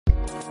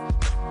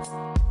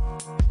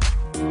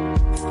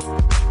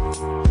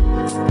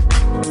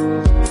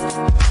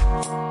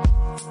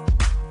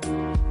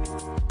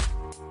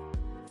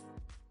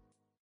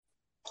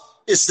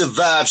It's the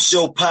Vibe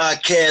Show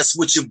podcast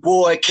with your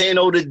boy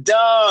Kano the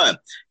Don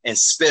and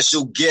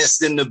special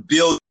guest in the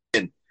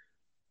building,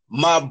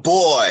 my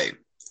boy.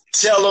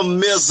 Tell him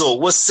Mizzle.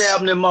 What's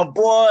happening, my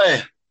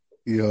boy?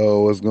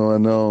 Yo, what's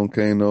going on?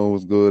 Kano,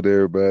 what's good,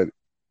 everybody?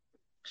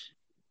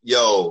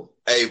 Yo,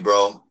 hey,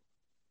 bro.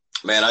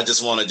 Man, I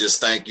just want to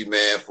thank you,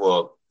 man,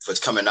 for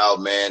coming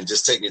out, man.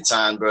 Just taking your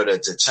time, brother,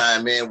 to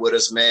chime in with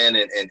us, man,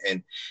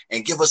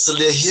 and give us a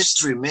little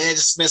history, man.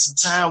 Just spend some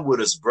time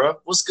with us, bro.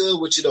 What's good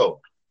with you,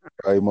 though?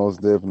 Hey,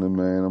 most definitely,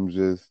 man. I'm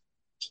just,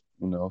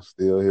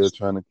 still here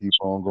trying to keep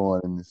on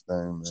going in this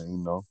thing,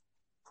 man,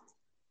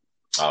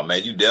 Oh,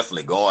 man, you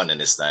definitely going in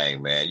this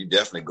thing, man. You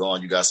definitely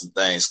going. You got some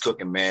things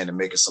cooking, man, and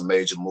making some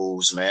major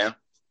moves, man.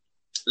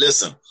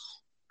 Listen,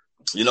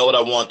 you know what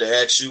I want to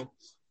ask you?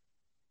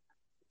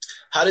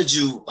 How did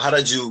you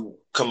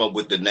come up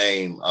with the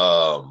name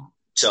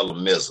Tell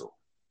 'em Mizzle?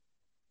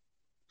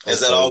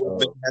 Has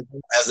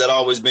that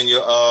always been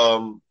your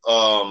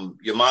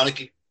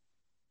moniker?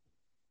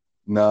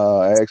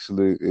 Nah,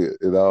 actually,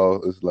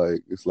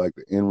 it's like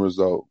the end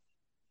result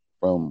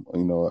from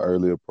an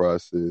earlier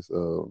process.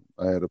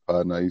 I had a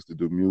partner I used to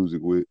do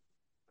music with,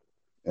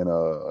 and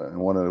in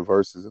one of the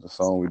verses of the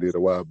song we did a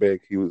while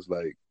back, he was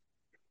like,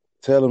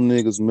 "Tell them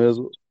niggas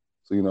Mizzle."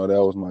 So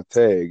that was my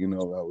tag. I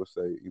would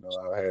say,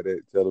 I had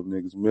that "Tell them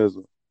niggas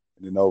Mizzle,"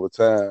 and then over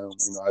time,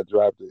 I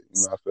dropped it.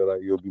 I feel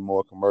like it'll be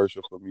more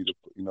commercial for me to,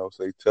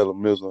 say "Tell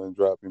them Mizzle" and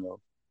drop, the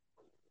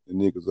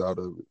niggas out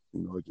of it.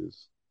 It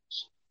just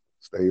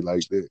stay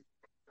like that.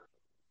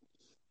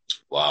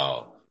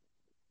 Wow.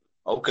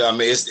 Okay, I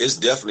mean it's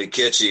definitely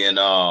catchy and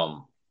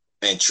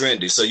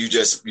trendy. So you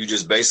just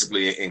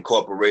basically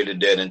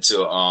incorporated that into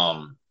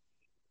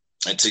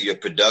your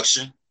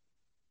production.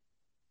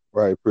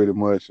 Right, pretty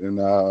much. And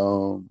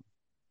and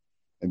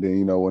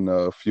then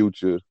when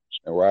Future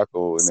and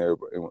Rocco and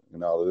everybody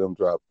and all of them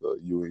dropped the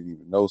 "You Ain't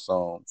Even Know"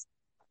 song,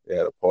 they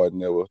had a part in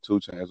there with 2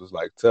 Chainz was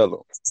like "Tell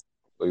 'em."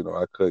 So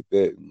I cut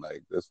that, and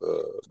like that's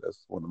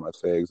one of my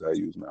tags I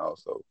use now.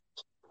 So.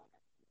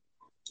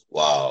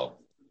 Wow.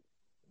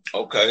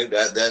 Okay,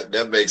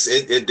 that makes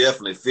it. It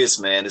definitely fits,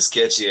 man. It's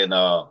catchy, and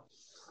I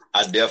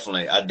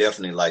definitely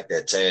like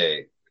that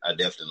tag. I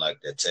definitely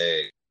like that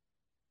tag,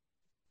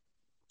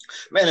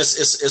 man.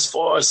 It's as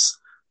far as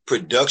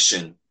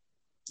production,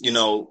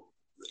 your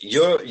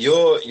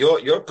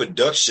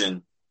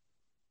production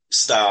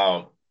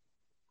style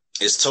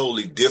is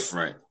totally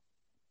different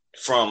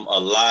from a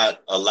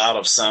lot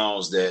of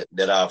sounds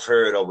that I've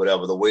heard or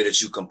whatever. The way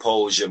that you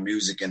compose your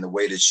music and the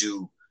way that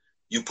you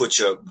put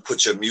your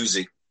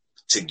music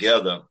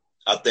together,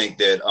 I think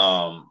that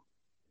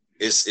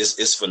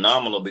it's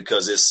phenomenal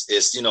because it's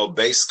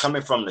based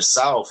coming from the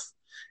South.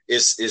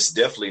 It's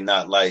definitely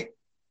not like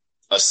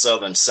a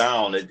Southern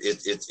sound.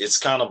 It's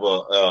kind of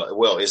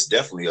it's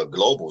definitely a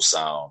global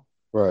sound.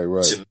 Right.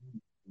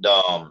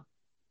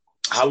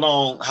 How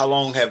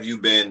long have you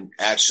been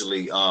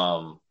actually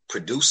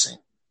producing?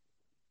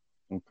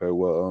 Okay,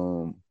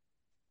 well,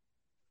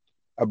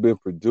 I've been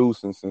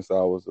producing since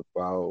I was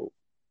about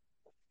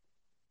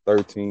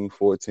 13,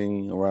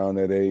 14, around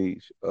that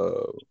age.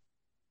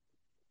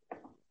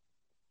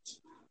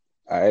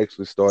 I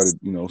actually started,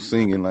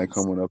 singing like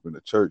coming up in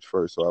the church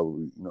first. So I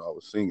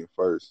was singing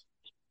first.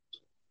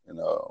 And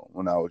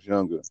when I was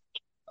younger,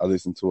 I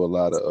listened to a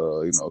lot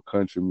of,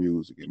 country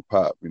music and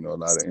pop, a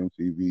lot of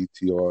MTV,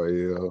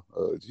 TRL,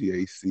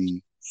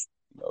 GAC,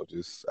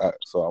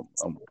 so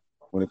I'm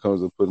when it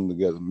comes to putting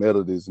together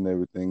melodies and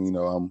everything,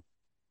 I'm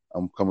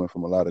coming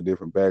from a lot of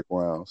different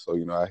backgrounds. So,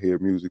 I hear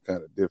music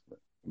kind of different.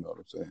 You know what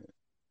I'm saying?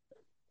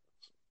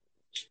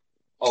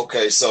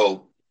 Okay,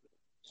 so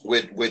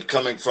with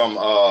coming from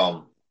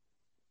a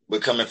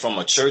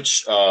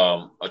church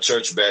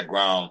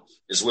background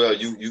as well,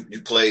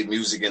 you played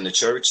music in the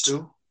church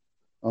too?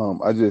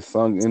 I just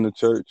sung in the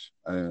church.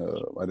 I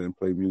didn't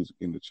play music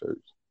in the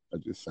church. I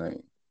just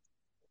sang.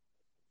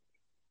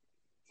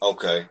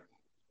 Okay,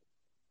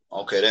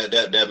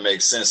 that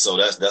makes sense. So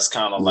that's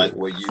kind of like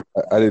where you.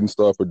 I didn't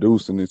start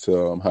producing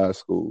until high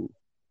school.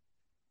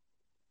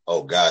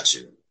 Oh, got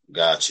you.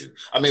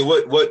 I mean,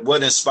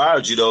 what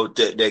inspired you though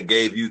that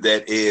gave you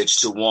that edge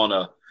to want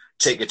to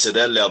take it to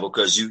that level?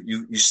 Because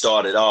you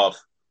started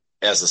off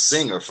as a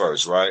singer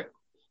first, right?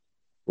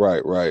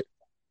 Right.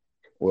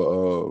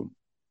 Well,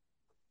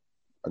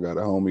 I got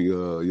a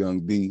homie,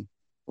 Young D,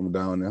 from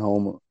down in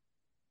Houma,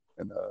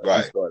 and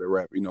he started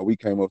rapping. We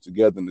came up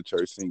together in the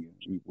church singing.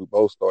 We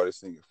both started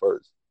singing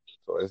first.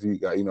 So as he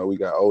got, we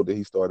got older,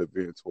 he started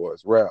veering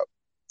towards rap,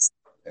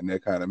 and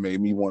that kind of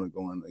made me want to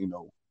go in,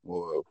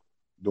 more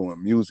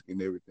doing music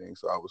and everything.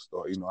 So I would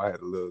start, I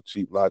had a little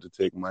cheap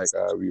Logitech mic.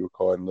 I be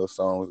recording little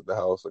songs at the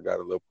house. I got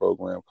a little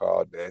program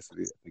called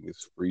Audacity. I think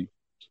it's free.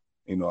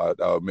 I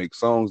would make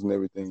songs and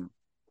everything.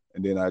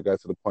 And then I got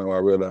to the point where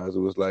I realized it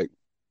was like,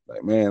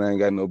 man, I ain't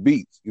got no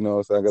beats. So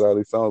I got all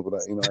these songs,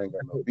 but I ain't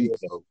got no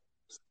beats. So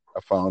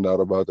I found out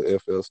about the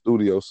FL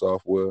Studio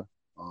software.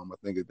 I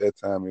think at that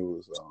time it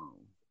was,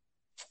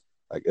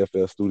 like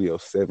FL Studio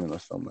 7 or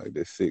something like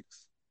that,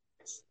 6.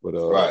 But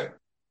Right.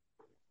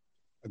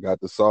 I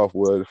got the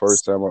software the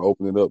first time I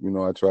opened it up.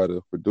 I tried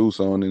to produce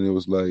on it, and it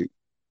was like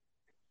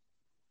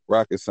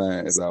rocket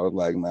science. I was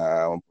like,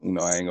 nah, I ain't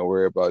gonna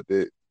worry about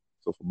that.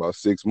 So for about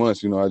 6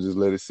 months, I just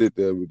let it sit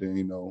there. But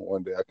then,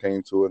 one day I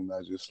came to it and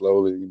I just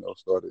slowly,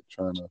 started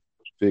trying to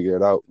figure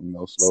it out,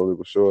 slowly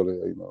but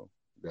surely,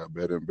 got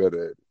better and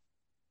better at it.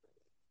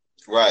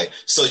 Right.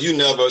 So you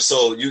never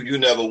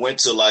went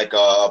to like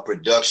a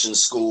production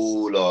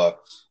school or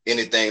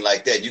anything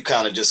like that. You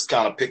kind of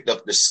picked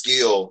up the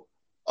skill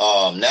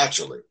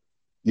naturally.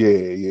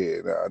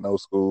 Yeah. Nah, no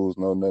schools,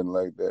 no nothing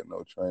like that,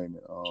 no training.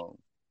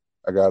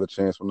 I got a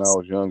chance when I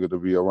was younger to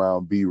be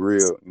around Be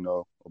Real,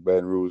 a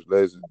Baton Rouge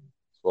legend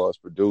as far as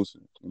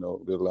producing. Did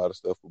a lot of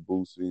stuff for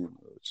Boosie and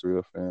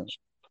Trill Fam.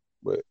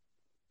 But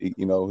he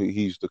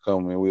used to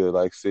come and we would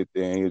like sit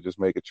there and he'd just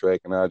make a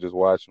track and I'd just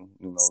watch him,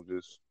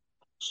 just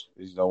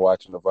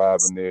watching the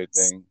vibe and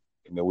everything.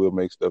 And then we'll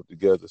make stuff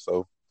together.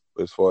 So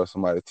as far as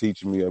somebody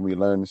teaching me or me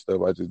learning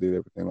stuff, I just did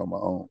everything on my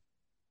own.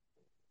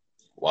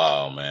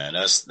 Wow, man.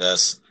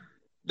 That's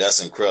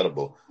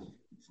incredible.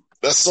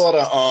 That's sort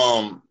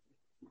of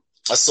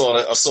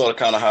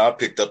kind of how I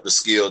picked up the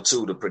skill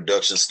too, the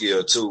production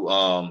skill too.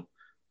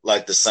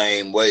 Like the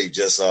same way,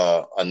 just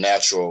a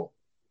natural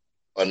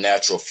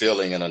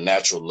feeling and a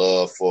natural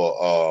love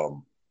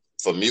for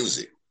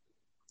music.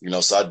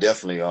 So I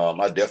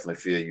definitely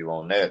feel you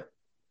on that.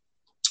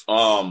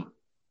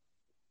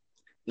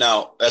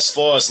 Now, as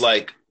far as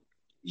like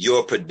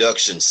your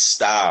production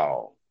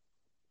style,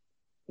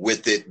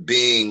 with it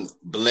being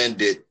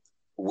blended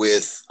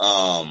with,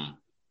 to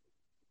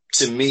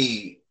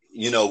me,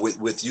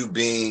 with you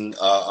being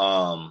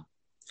a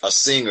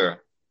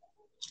singer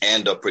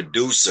and a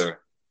producer,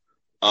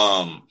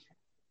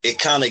 it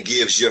kind of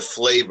gives your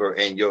flavor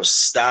and your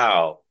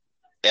style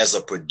as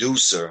a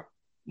producer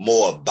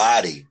more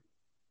body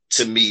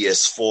to me,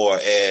 as far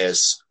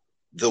as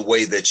the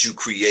way that you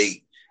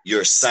create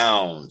your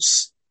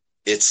sounds.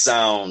 It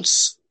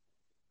sounds,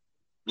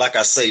 like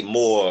I say,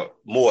 more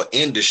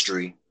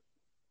industry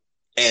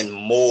and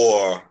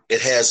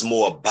it has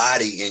more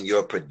body in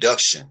your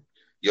production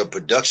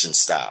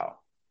style.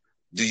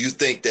 Do you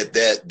think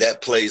that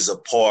plays a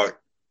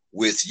part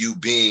with you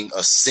being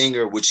a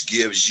singer, which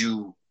gives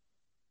you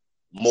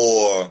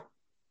more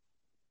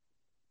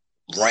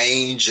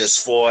range as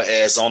far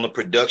as on the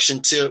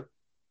production tip?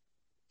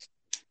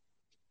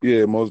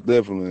 Yeah, most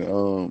definitely.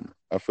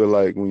 I feel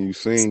like when you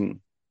sing,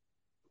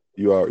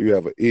 you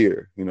have an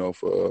ear,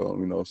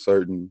 for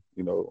certain,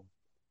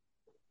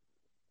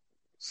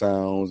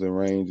 sounds and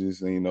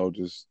ranges and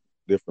just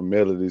different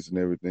melodies and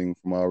everything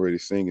from already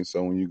singing.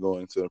 So when you go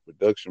into a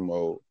production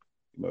mode,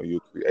 you're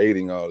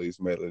creating all these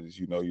melodies,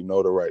 you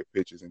know the right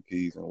pitches and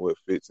keys and what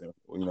fits and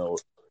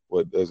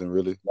what doesn't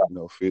really,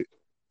 fit.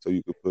 So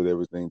you could put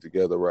everything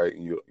together right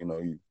and you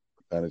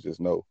kind of just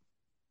know.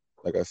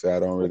 Like I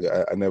said,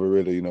 I never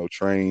really,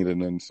 trained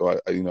and then so I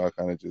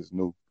kind of just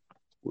knew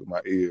with my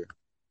ear.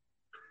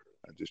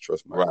 I just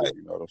trust my ear,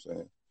 you know what I'm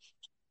saying?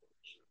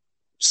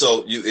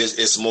 So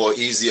it's more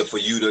easier for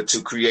you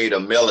to create a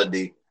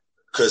melody,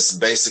 because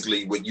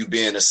basically with you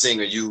being a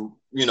singer, you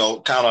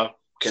kind of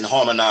can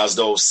harmonize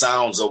those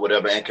sounds or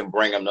whatever and can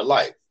bring them to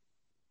life.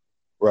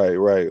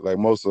 Right. Like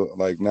most of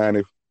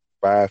 95%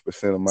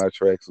 of my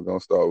tracks are gonna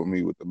start with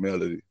me with the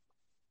melody.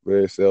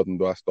 Very seldom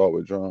do I start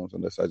with drums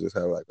unless I just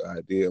have like an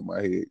idea in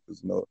my head.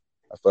 Because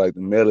I feel like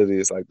the melody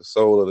is like the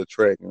soul of the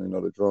track, and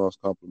the drums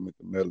complement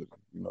the melody.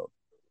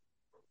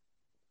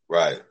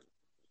 Right.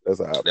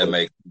 That's how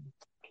that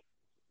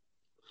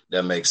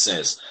makes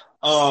sense.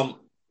 Now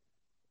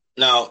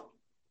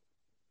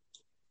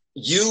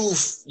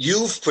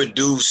you've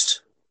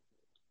produced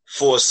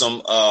for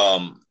some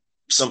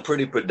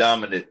pretty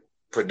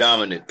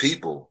predominant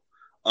people.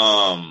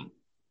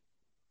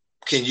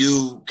 Can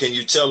you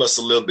tell us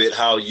a little bit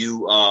how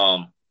you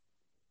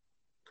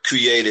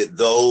created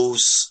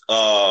those?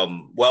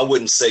 Well, I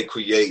wouldn't say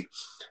create.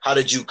 How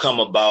did you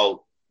come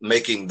about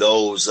making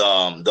those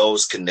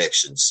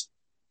connections,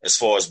 as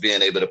far as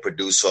being able to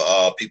produce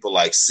for people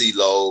like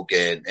CeeLo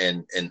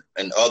and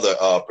other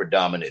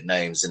predominant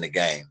names in the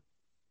game?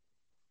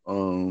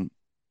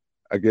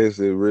 I guess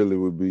it really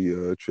would be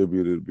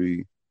attributed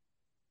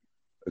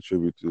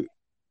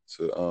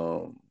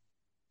to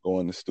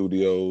going to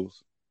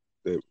studios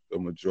that a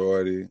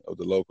majority of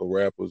the local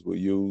rappers would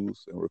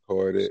use and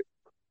record it.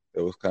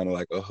 It was kind of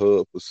like a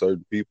hub for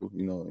certain people,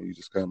 and you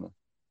just kind of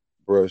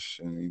brush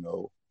and,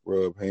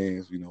 rub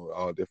hands, with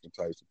all different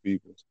types of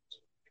people.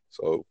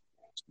 So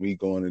me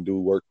going and do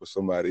work for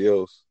somebody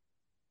else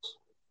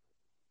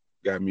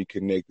got me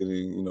connected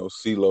and,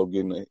 CeeLo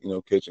getting,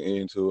 catching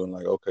into it and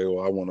like, okay,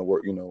 well, I want to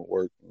work,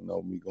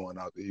 me going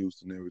out to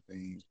Houston and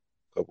everything,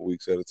 a couple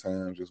weeks at a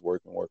time, just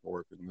working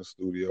in the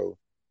studio,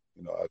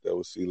 out there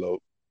with CeeLo.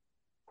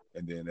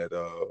 And then that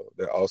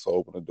also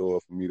opened the door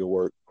for me to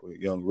work with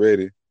Young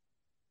Ready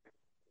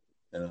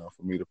and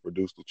for me to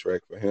produce the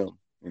track for him,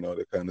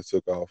 that kind of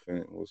took off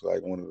and was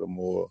like one of the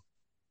more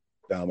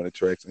dominant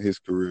tracks in his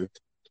career.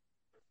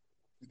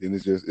 then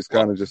it's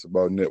kind of just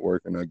about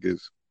networking, I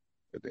guess,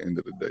 at the end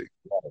of the day.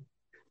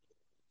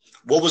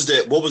 What was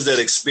that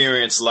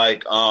experience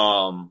like?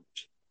 What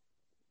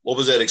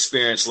was that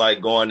experience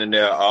like going in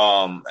there,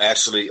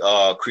 actually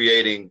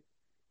creating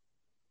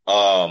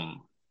a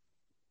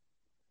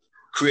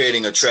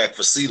track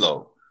for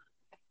CeeLo?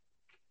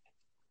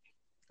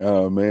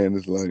 Oh man,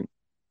 it's like,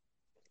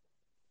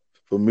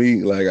 for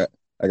me, like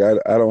I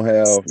don't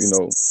have,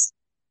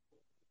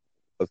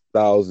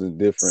 1,000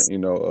 different,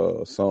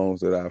 songs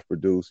that I've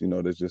produced,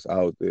 that's just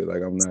out there.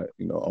 Like I'm not,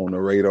 on the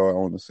radar,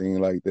 on the scene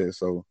like that.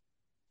 So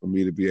for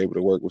me to be able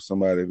to work with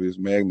somebody of his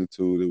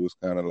magnitude, it was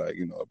kind of like,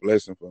 a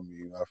blessing for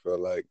me. I felt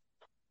like,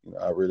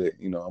 I really,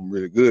 I'm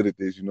really good at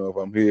this. If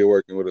I'm here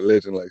working with a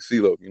legend like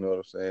CeeLo, you know what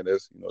I'm saying?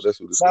 That's what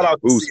it's Shout out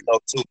to boosting. CeeLo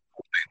too.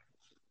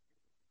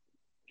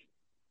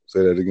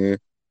 Say that again.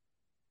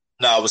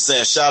 No, I was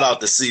saying shout out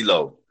to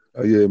CeeLo.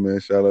 Oh yeah, man!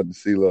 Shout out to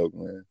CeeLo,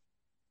 man.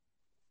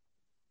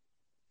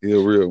 He a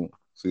real one.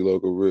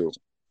 CeeLo a real one.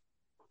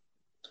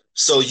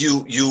 So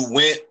you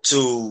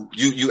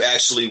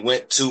actually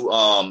went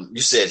to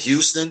you said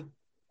Houston?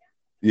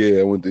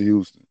 Yeah, I went to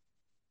Houston.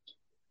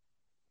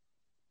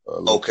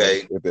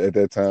 Okay. At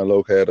that time,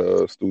 Loc had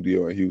a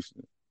studio in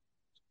Houston.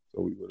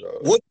 So we would.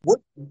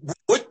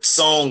 What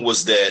song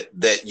was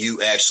that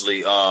you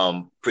actually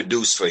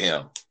produced for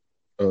him?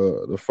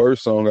 The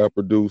first song I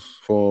produced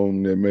for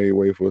him that made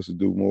way for us to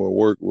do more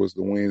work was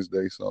the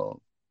Wednesday song.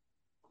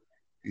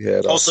 He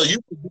had. So you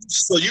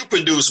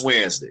produced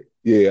Wednesday?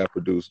 Yeah, I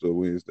produced the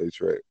Wednesday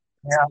track.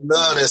 Yeah, I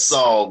love that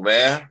song,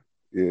 man.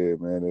 Yeah,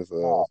 man, it's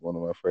one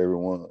of my favorite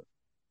ones.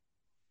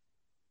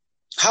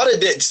 How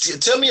did that?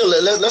 Tell me.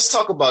 Let's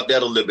talk about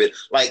that a little bit.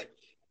 Like,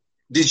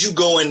 did you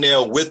go in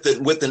there with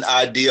an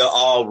idea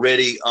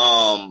already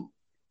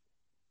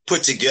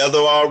put together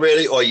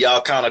already, or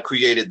y'all kind of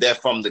created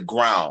that from the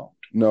ground?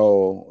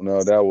 No,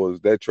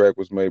 that track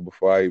was made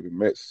before I even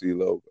met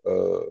CeeLo.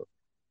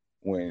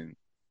 When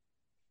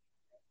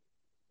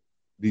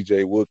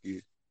DJ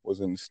Wookie was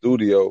in the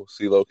studio,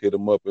 CeeLo hit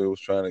him up and was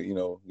trying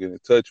to, get in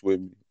touch with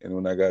me. And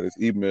when I got his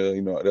email,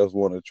 that was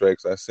one of the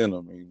tracks I sent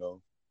him. And,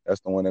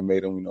 that's the one that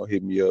made him,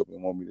 hit me up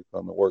and want me to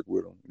come and work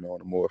with him,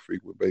 on a more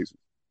frequent basis.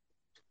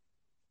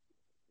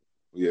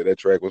 But yeah, that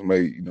track was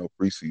made,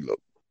 pre-CeeLo.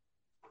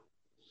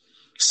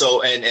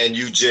 So and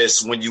you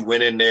just, when you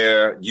went in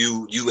there,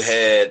 you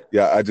had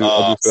I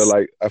just felt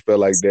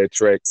like that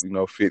track,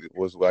 fit,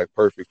 was like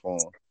perfect for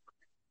him.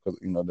 Cause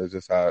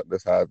that's how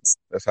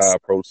I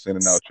approach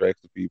sending out tracks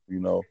to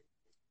people.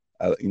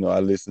 I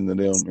listen to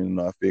them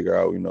and I figure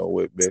out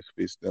what best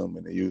fits them,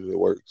 and it usually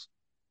works.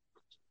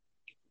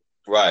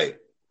 Right.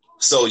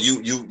 So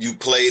you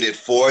played it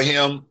for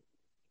him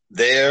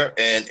there,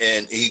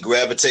 and he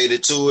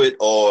gravitated to it,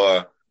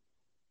 or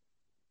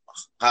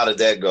how did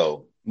that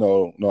go?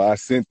 No, I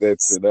sent that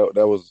to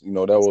that was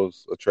that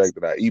was a track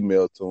that I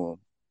emailed to him.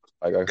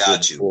 Like I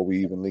said before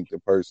we even linked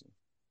in person.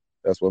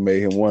 That's what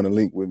made him want to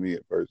link with me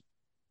at first.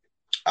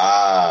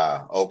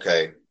 Ah,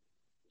 okay.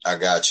 I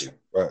got you.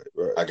 Right.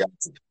 I got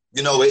you.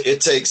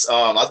 It takes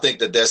I think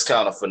that's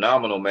kind of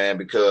phenomenal, man,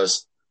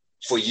 because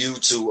for you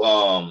to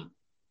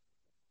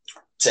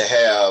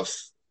have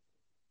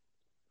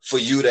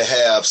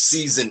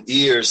seasoned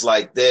ears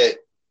like that,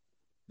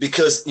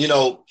 because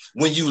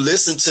when you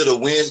listen to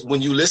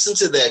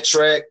that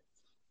track,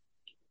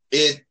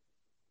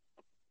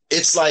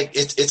 it's like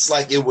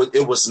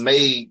it was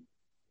made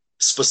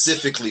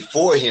specifically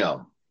for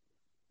him,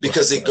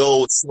 because it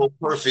goes so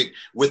perfect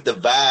with the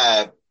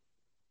vibe,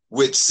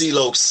 with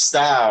CeeLo's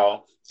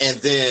style, and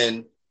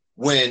then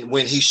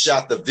when he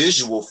shot the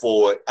visual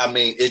for it, I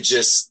mean, it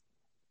just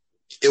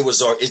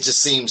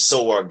seems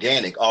so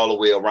organic all the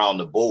way around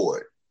the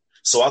board.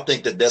 So I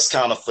think that's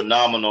kind of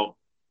phenomenal,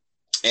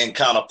 and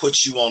kind of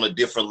puts you on a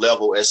different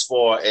level as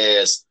far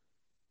as,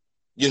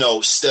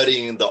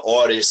 studying the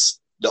artist,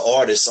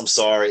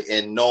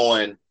 and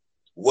knowing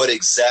what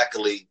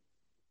exactly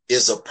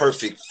is a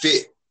perfect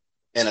fit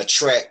in a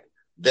track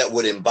that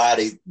would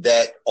embody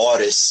that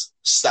artist's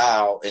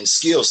style and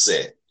skill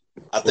set.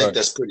 I think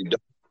that's pretty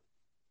dope.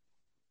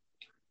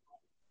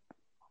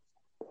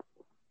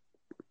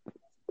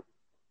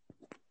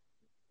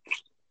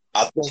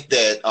 I think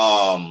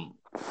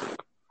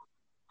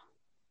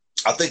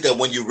that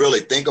when you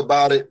really think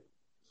about it,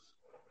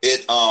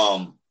 it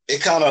kind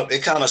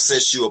of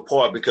sets you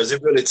apart, because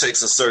it really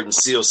takes a certain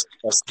skill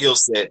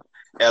set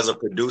as a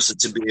producer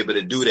to be able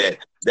to do that.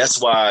 That's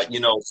why,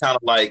 kind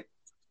of like,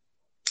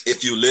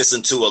 if you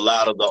listen to a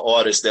lot of the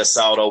artists that's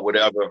out or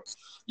whatever,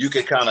 you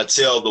can kind of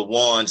tell the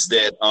ones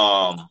that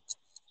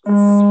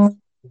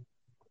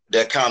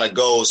that kind of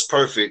goes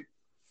perfect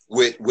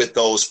with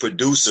those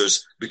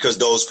producers, because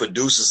those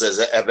producers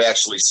have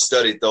actually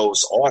studied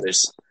those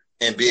artists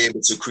and be able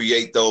to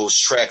create those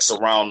tracks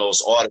around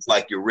those artists,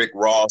 like your Rick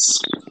Ross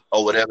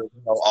or whatever.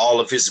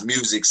 All of his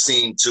music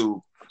seemed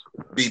to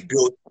be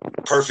built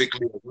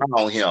perfectly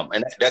around him,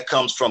 and that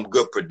comes from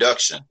good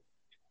production.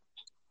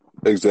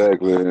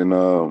 Exactly, and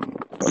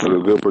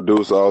the good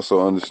producer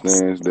also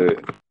understands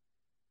that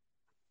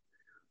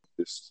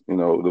it's, you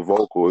know, the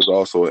vocal is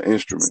also an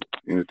instrument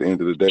at the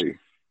end of the day.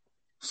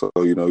 So,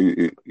 you know,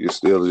 it's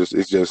still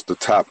it's just the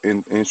top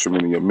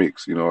instrument in your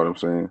mix. You know what I'm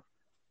saying?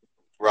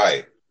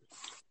 Right.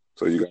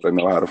 So you got to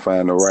know how to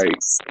find the right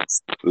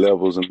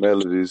levels and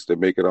melodies that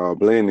make it all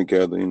blend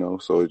together. You know,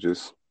 so it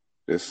just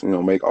you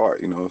know, make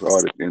art. You know, it's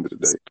art at the end of the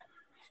day.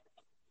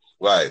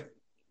 Right.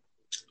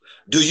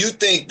 Do you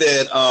think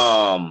that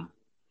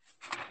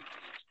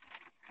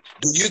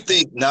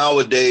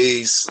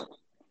nowadays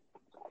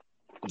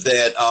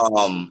that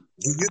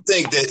do you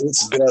think that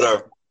it's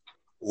better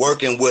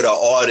working with an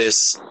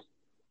artist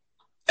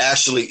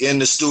actually in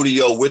the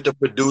studio with the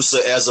producer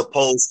as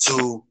opposed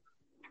to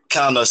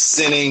kind of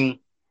sending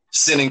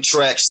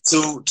tracks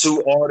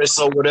to artists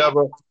or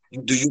whatever?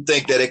 Do you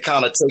think that it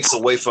kind of takes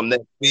away from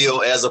that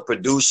feel as a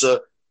producer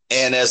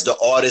and as the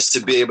artist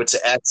to be able to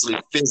actually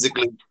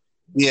physically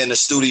be in the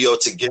studio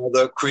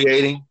together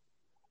creating?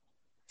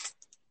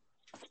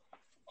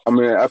 I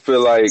mean, I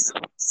feel like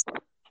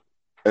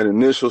an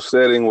initial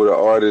setting with an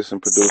artist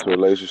and producer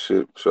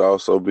relationship should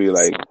also be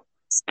like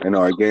an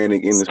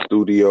organic in the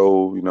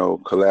studio, you know,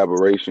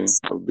 collaboration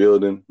of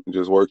building,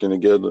 just working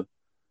together.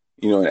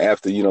 You know, and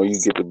after, you know, you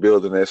get to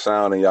building that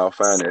sound and y'all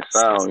find that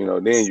sound, you know,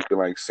 then you can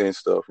like send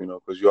stuff, you know,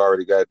 because you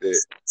already got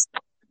that,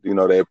 you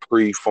know, that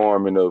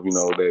pre-forming of, you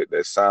know,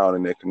 that sound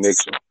and that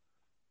connection.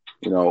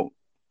 You know,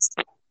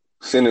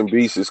 sending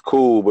beats is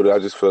cool, but I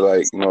just feel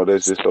like, you know,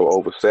 that's just so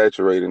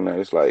oversaturated now.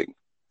 It's like,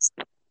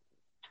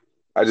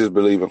 I just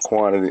believe in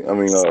quantity. I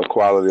mean,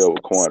 quality over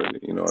quantity.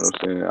 You know what I'm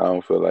saying? I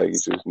don't feel like you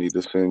just need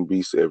to send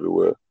beats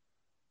everywhere.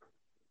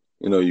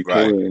 You know, you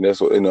can. And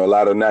that's what, you know, a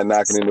lot of not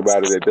knocking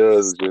anybody that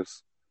does is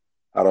just,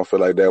 I don't feel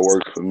like that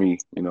works for me,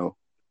 you know.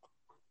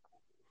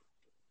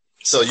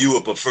 So you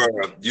would prefer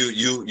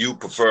you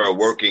prefer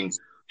working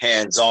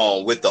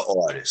hands-on with the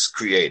artist,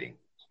 creating.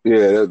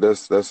 Yeah,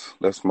 that's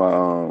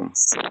my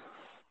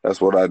that's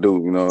what I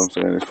do, you know what I'm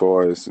saying? As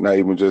far as not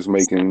even just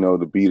making, you know,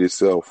 the beat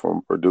itself,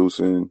 from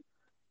producing,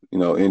 you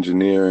know,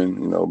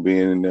 engineering, you know,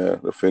 being in there,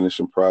 the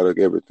finishing product,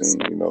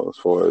 everything, you know, as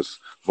far as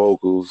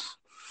vocals,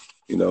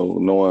 you know,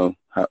 knowing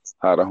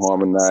how to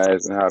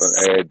harmonize and how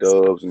to add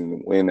dubs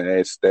and when to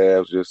add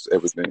staves, just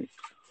everything.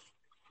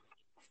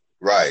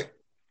 Right.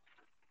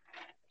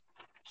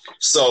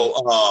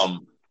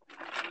 So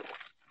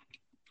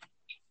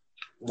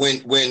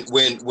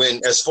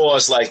when as far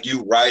as like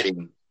you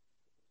writing,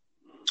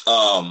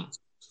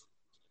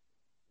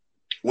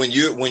 when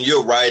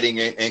you're writing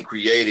and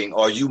creating,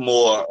 are you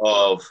more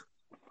of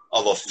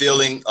a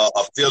feeling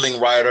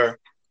writer,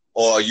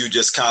 or are you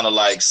just kind of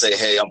like say,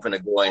 hey, I'm gonna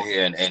go in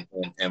here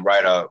and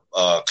write a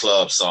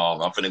club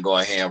song, I'm gonna go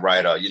in here and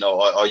write a, you know,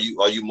 are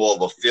you more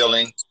of a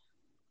feeling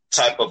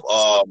type of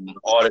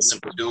artist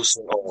and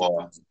producer,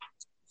 or?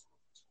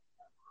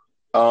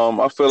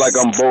 I feel like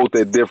I'm both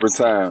at different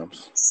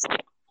times.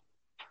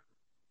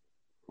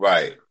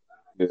 Right.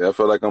 Yeah, I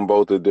feel like I'm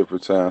both at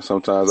different times.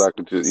 Sometimes I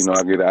could just, you know,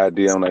 I get an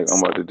idea. I'm like, I'm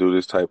about to do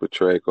this type of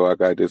track, or I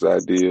got this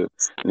idea.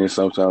 And then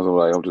sometimes I'm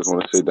like, I'm just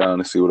going to sit down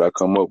and see what I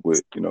come up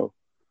with, you know.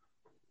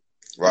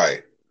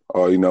 Right.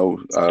 Or, you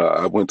know,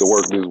 I went to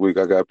work this week.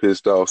 I got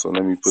pissed off. So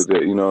let me put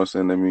that, you know what I'm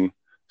saying? Let me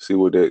see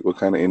what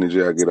kind of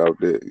energy I get out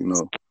there, you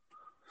know.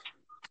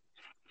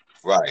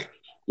 Right.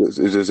 It's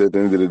just at the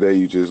end of the day,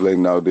 you just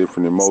letting out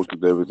different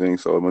emotions, everything.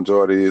 So the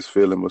majority is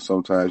feeling, but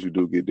sometimes you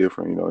do get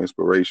different, you know,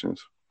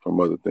 inspirations from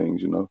other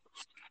things, you know.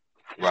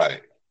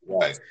 Right.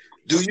 Right.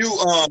 Do you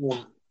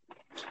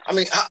I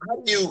mean,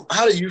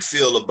 how do you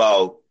feel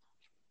about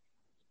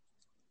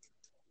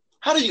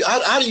how do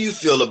you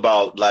feel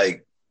about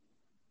like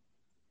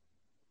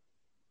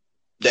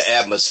the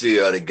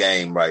atmosphere of the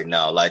game right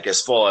now? Like as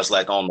far as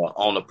like on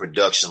the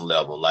production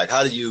level, like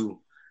how do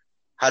you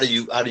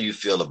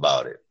feel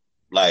about it?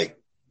 Like,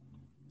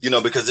 you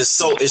know, because it's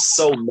so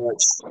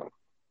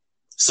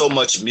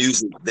much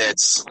music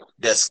that's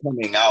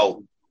coming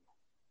out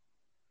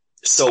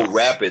so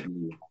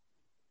rapidly.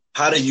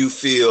 How do you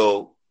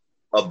feel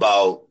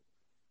about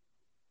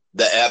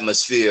the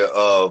atmosphere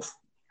of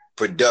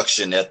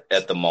production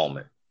at the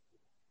moment?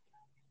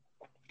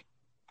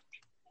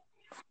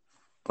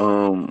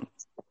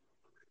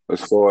 As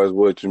far as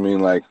what you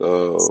mean, like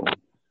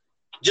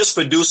just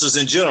producers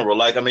in general.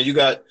 Like, I mean, you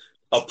got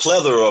a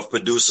plethora of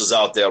producers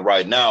out there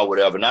right now,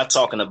 whatever. Not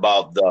talking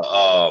about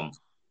the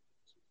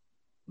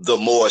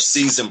more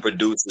seasoned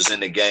producers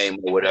in the game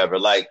or whatever.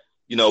 Like,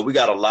 you know, we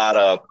got a lot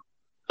of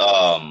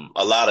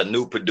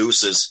new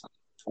producers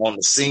on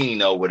the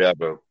scene or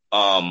whatever.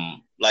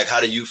 Like,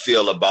 how do you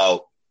feel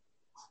about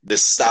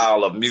this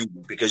style of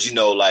music? Because, you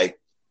know, like,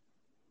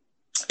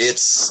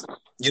 it's,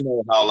 you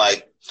know, how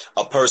like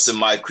a person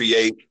might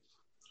create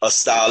a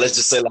style. Let's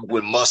just say like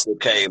when Mustard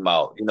came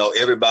out, you know,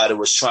 everybody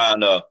was trying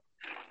to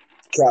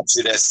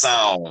capture that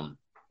sound,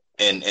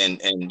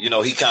 and you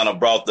know, he kind of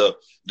brought the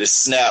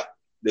snap,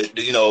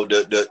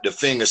 the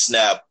finger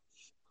snap,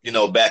 you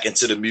know, back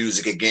into the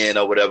music again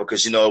or whatever,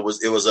 because, you know,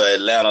 it was an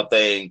Atlanta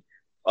thing,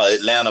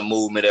 Atlanta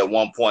movement at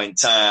one point in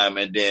time,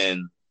 and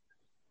then,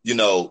 you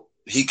know,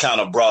 he kind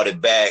of brought it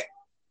back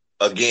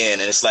again,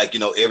 and it's like, you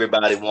know,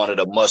 everybody wanted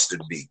a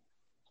Mustard beat.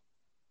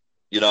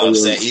 You know what I'm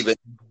saying?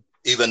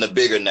 Even the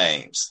bigger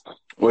names.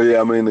 Well,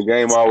 yeah, I mean, the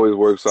game always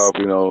works off,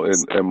 you know, at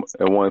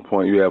one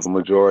point you have a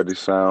majority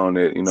sound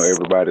that, you know,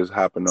 everybody's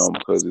hopping on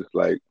because it's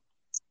like,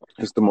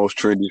 it's the most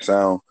trendy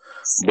sound.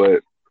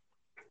 But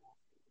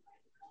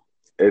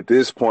at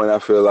this point, I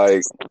feel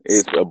like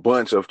it's a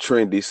bunch of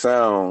trendy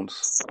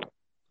sounds,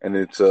 and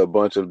it's a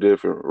bunch of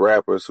different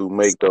rappers who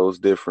make those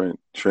different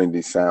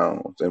trendy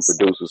sounds and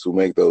producers who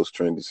make those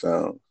trendy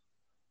sounds.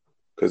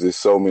 Because there's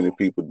so many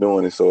people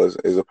doing it. So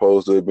as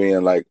opposed to it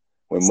being like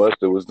when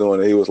Mustard was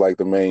doing it, he was like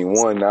the main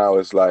one. Now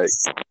it's like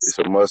it's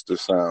a Mustard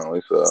sound,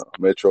 it's a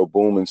Metro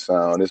Boomin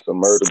sound, it's a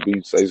Murder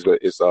Beats.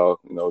 It's all,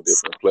 you know,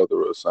 different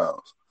plethora of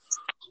sounds.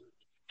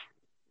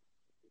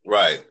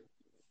 Right.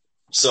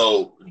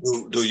 So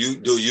do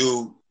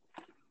you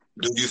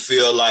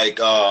feel like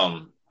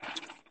because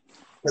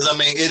I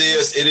mean it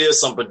is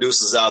some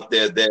producers out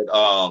there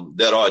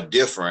that are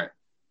different,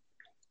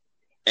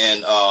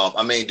 and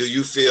I mean, do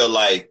you feel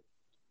like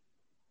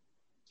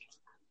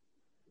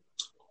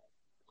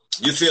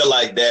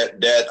that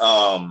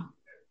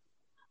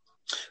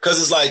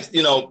because it's like,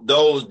 you know,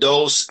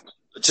 those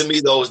to me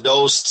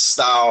those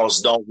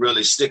styles don't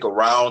really stick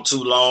around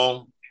too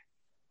long.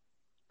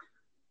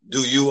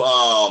 Do you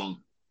are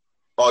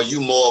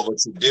you more of a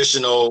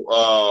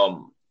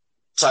traditional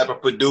type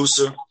of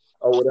producer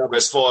or whatever,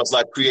 as far as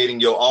like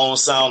creating your own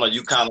sound, or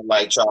you kind of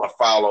like try to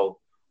follow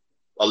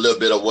a little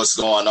bit of what's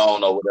going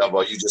on or whatever,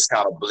 or you just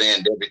kind of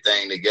blend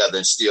everything together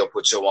and still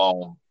put your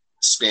own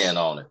spin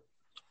on it?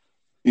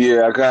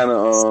 Yeah, I kind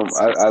of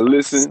I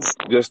listen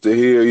just to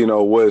hear, you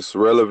know, what's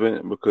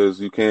relevant, because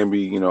you can be,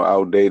 you know,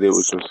 outdated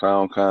with your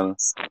sound kind of.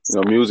 You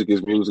know, music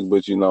is music,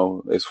 but, you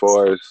know, as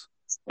far as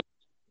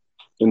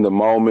in the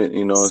moment,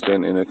 you know what I'm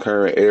saying, in the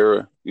current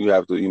era, you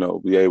have to, you know,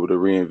 be able to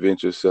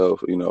reinvent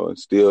yourself, you know, and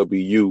still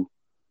be you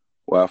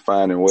while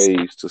finding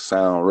ways to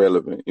sound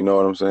relevant. You know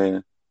what I'm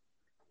saying?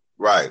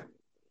 Right.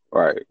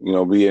 Right. You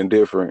know, being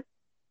different,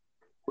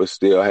 but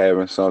still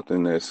having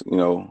something that's, you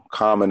know,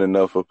 common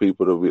enough for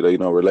people to, you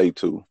know, relate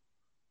to.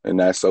 And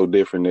not so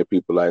different that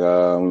people like,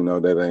 you know,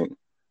 that ain't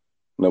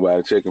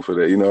nobody checking for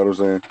that. You know what I'm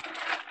saying?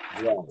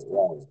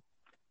 Right.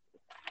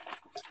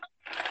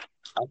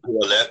 I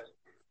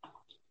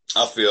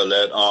feel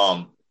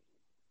that.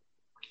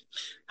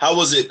 How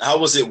was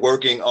it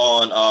working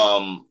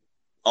on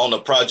the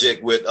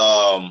project with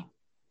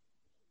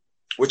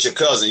your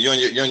cousin? You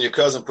and your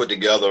cousin put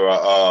together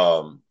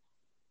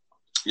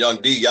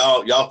Young D,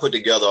 y'all put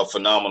together a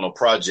phenomenal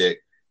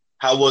project.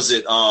 How was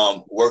it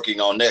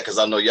working on that? Because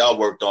I know y'all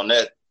worked on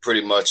that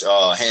pretty much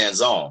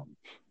hands-on.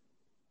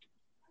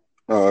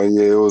 Yeah,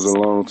 it was a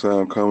long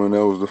time coming.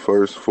 That was the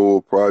first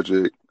full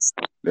project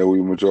that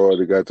we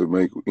majority got to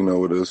make, you know,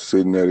 with us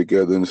sitting there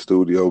together in the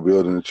studio,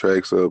 building the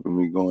tracks up, and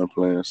me going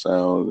playing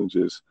sounds and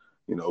just,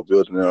 you know,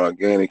 building it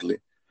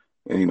organically.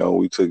 And, you know,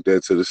 we took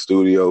that to the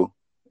studio,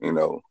 you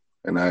know,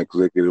 and I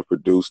executive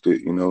produced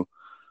it, you know,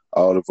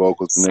 all the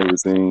vocals and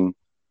everything.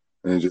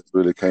 And it just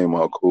really came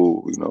out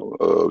cool, you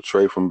know.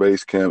 Trey from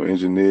Basecamp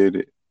engineered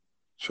it.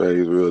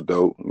 Trey's real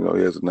dope. You know,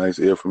 he has a nice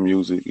ear for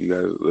music. He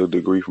got a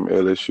degree from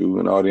LSU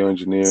in audio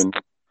engineering.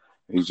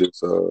 He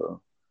just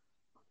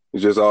it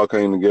just all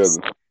came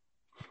together.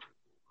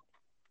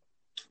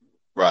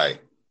 Right.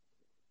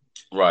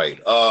 You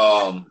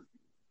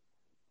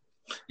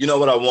know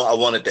what I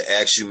wanted to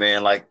ask you,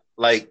 man, like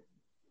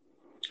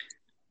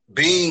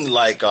being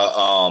like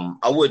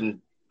I wouldn't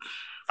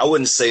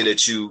say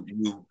that you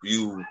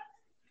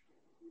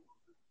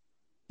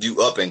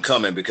up and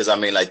coming, because I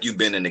mean, like, you've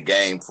been in the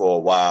game for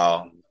a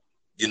while,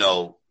 you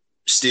know,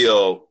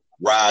 still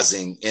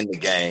rising in the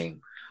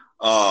game.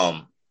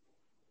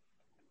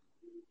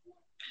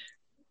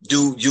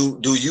 Do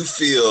you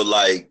feel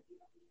like,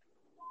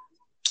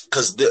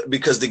 because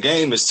the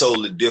game is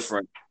totally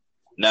different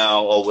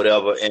now or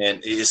whatever,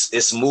 and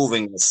it's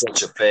moving at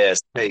such a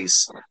fast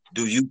pace,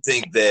 do you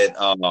think that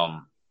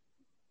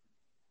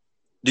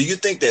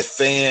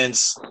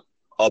fans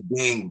are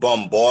being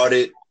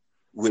bombarded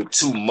with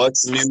too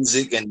much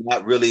music and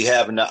not really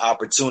having the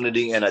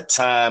opportunity and a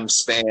time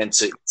span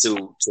to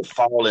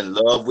fall in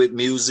love with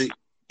music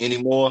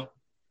anymore?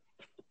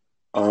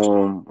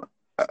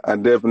 I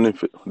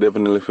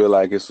definitely feel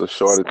like it's a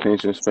short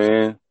attention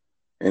span,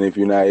 and if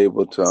you're not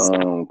able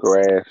to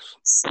grasp,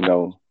 you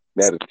know,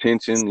 that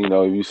attention, you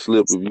know, if you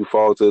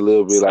falter a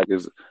little bit, like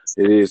it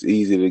is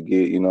easy to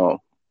get, you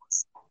know,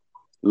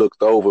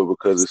 looked over,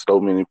 because there's so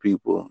many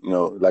people, you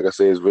know, like I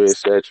said, it's very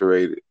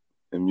saturated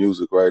in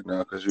music right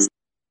now, because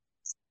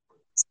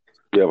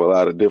you have a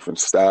lot of different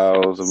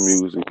styles of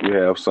music. You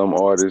have some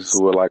artists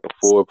who are like a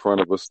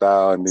forefront of a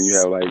style, and then you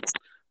have like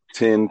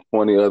 10,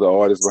 20 other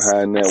artists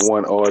behind that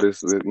one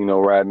artist that, you know,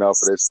 riding off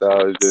of that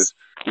style. It's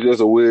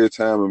just a weird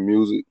time in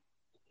music.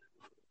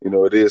 You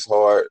know, it is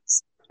hard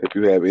if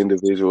you have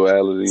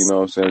individuality, you know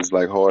what I'm saying? It's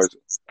like hard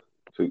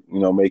to, you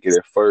know, make it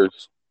at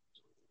first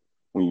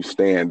when you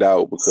stand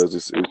out, because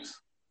it's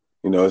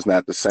you know, it's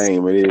not the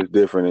same. It is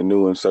different and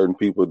new, and certain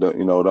people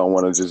don't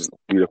want to just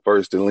be the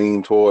first to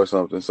lean towards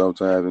something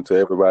sometimes until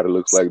everybody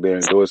looks like they're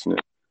endorsing it.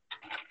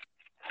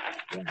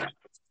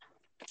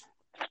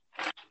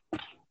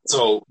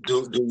 So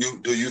do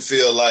you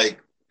feel like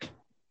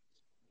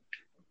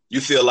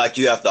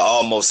you have to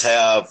almost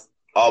have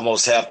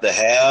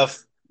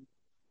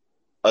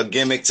a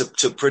gimmick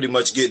to pretty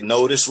much get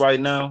noticed right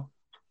now?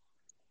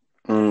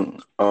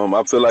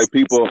 I feel like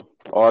people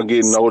are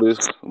getting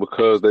noticed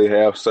because they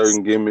have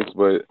certain gimmicks,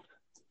 but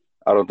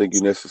I don't think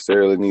you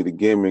necessarily need a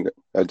gimmick.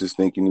 I just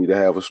think you need to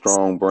have a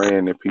strong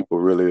brand that people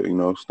really,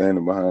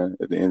 standing behind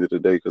at the end of the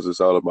day, because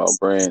it's all about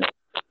brand.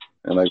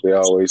 And like they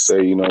always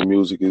say,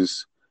 music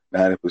is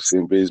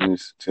 90%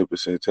 business,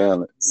 10%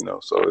 talent, so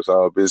it's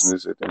all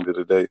business at the end of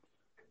the day.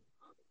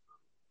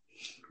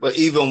 But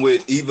even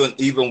with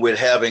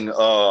having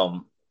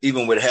a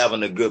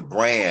good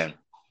brand,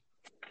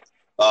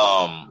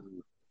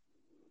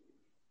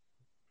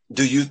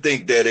 do you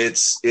think that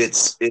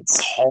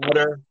it's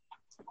harder?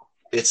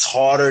 It's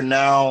harder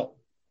now,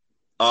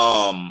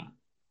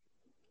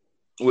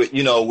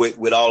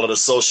 with all of the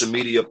social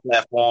media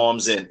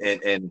platforms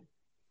and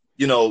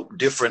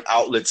different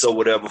outlets or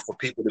whatever, for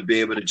people to be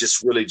able to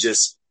just really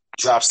just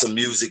drop some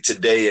music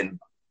today and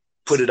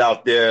put it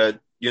out there,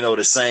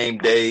 the same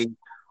day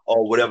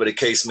or whatever the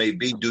case may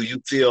be. Do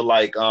you feel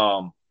like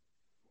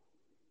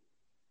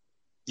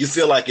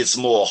it's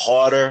more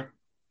harder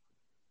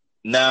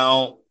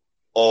now,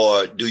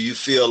 or do you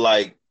feel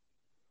like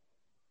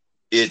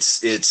it's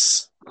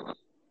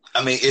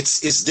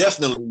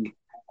definitely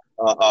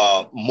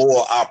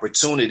more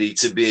opportunity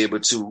to be able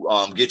to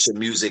get your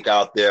music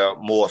out there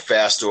more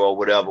faster or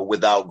whatever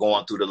without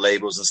going through the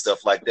labels and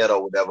stuff like that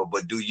or whatever?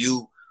 But do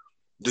you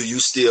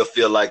still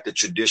feel like the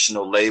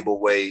traditional label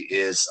way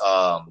is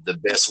the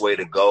best way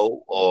to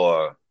go,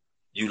 or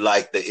you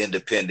like the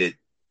independent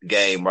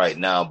game right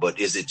now, but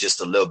is it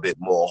just a little bit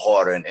more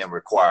harder and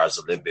requires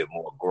a little bit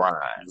more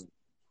grind?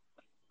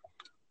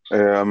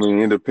 Yeah,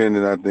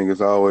 independent, I think,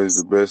 is always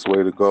the best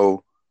way to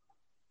go.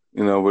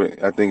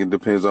 But I think it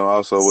depends on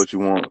also what you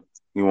want.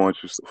 You want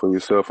for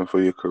yourself and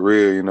for your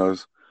career.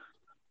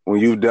 When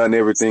you've done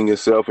everything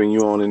yourself and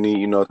you only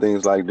need,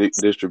 things like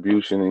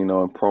distribution, and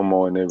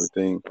promo and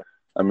everything.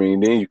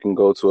 Then you can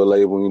go to a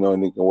label,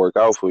 and it can work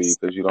out for you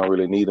because you don't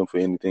really need them for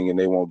anything and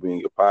they won't be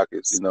in your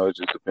pockets. It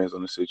just depends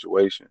on the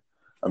situation.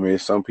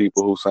 It's some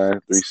people who sign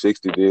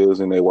 360 deals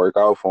and they work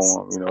out for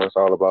them. It's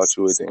all about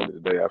you at the end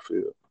of the day, I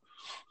feel.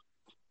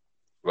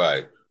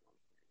 Right.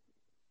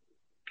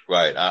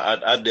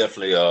 I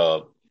definitely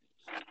agree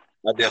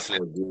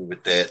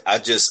with that. I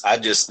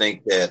just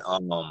think that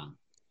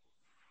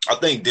I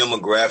think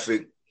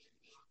demographic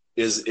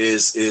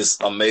is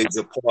a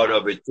major part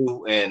of it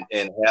too, and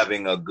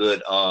having a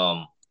good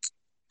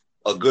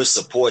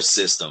support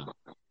system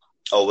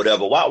or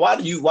whatever. Why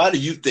do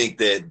you think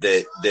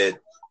that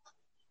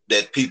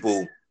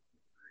people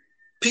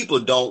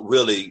don't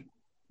really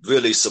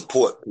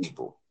support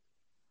people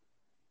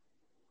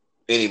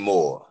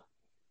anymore?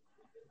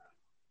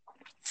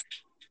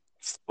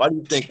 Why do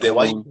you think that?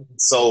 Why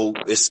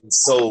it's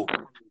so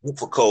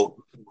difficult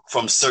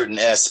from certain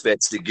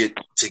aspects to get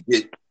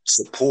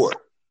support?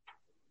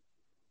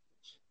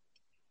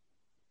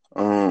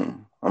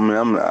 I'm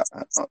not,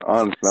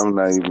 honestly, I'm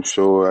not even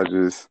sure. I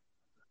just,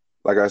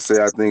 like I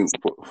said, I think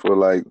for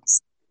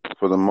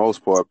the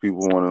most part,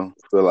 people want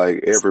to feel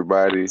like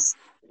everybody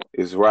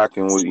is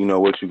rocking with,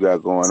 what you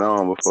got going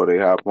on before they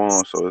hop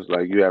on. So it's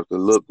like you have to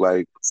look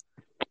like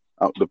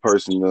the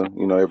person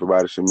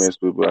everybody should mess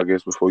with. But I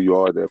guess before you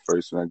are that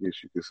person, I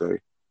guess you could say.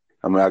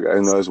 I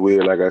know it's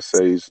weird. Like I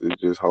say, it's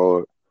just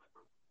hard.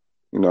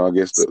 I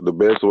guess the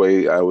best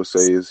way I would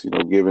say is,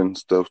 giving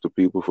stuff to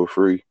people for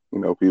free.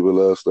 People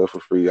love stuff for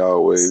free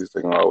always.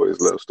 They can always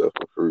love stuff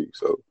for free.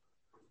 So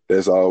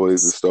that's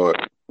always the start.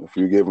 If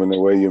you're giving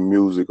away your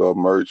music or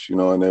merch,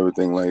 and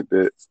everything like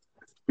that,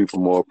 people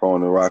more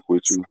prone to rock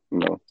with you,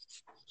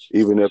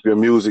 even if your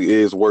music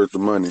is worth the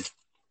money.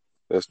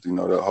 That's,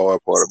 the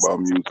hard part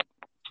about music.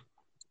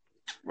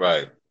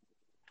 Right.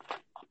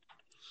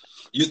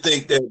 You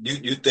think that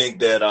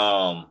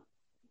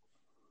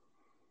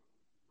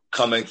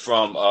coming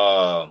from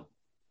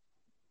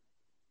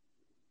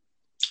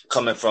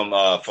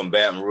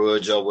Baton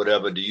Rouge or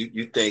whatever, how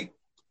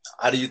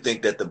do you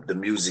think that the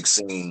music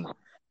scene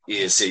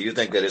is here? You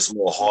think that it's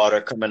more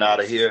harder coming out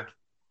of here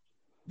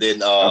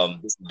than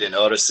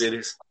other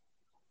cities?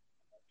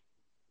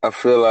 I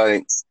feel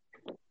like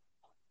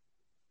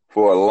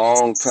for a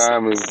long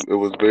time it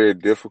was very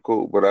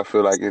difficult, but I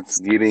feel like it's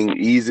getting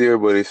easier,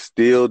 but it's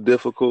still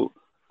difficult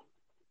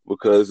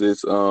because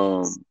it's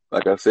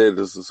like I said,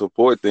 it's a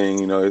support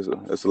thing.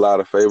 It's a lot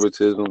of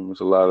favoritism.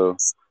 It's a lot of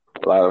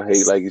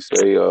hate, like you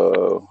say.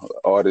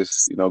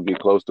 Artists, get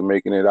close to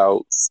making it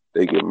out,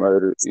 they get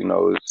murdered.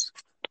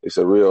 It's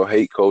a real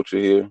hate culture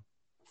here.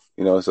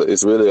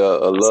 It's really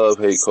a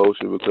love-hate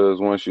culture because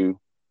once you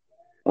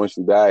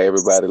die,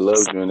 everybody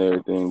loves you and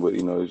everything. But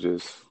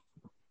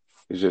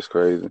it's just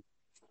crazy.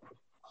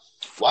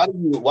 Why do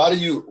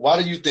you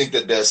think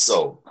that that's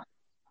so?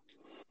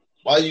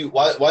 Why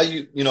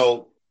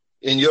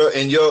in your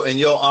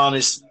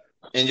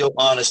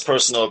honest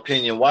personal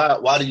opinion,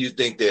 why do you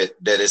think that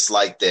it's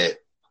like that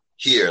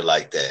here,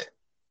 like that?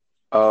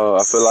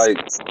 I feel like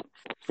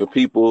the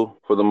people,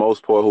 for the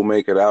most part, who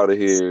make it out of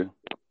here,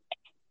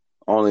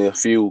 only a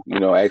few,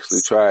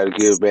 actually try to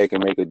give back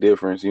and make a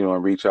difference,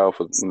 and reach out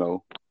for,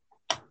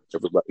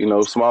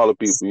 everybody, smaller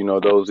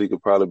people, those he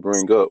could probably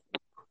bring up.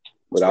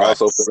 But I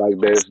also feel like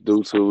that's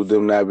due to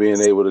them not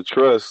being able to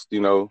trust,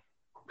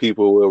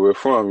 people where we're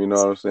from, you know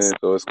what I'm saying?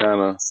 So it's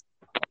kind of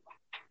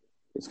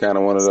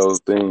one of those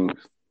things.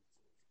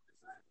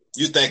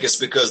 You think it's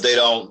because they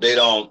don't,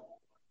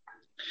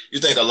 you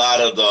think a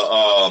lot of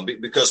the,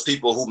 because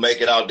people who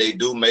make it out, they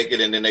do make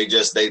it and then they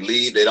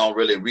leave, they don't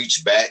really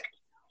reach back.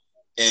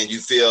 And do you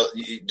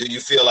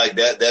feel like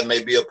that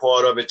may be a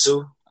part of it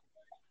too?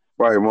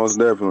 Right, most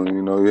definitely.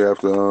 You have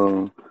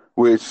to,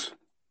 which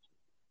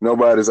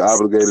nobody's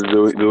obligated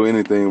to do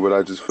anything, but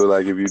I just feel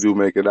like if you do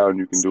make it out and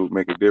you can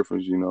make a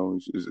difference,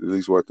 it's at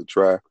least worth a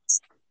try.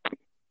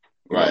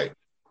 Right.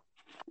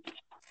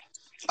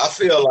 I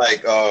feel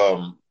like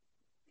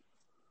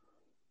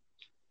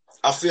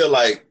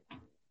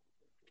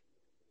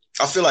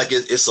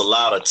it's a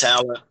lot of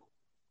talent.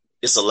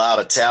 It's a lot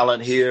of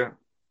talent here,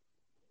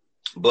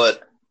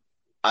 but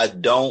I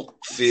don't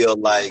feel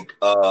like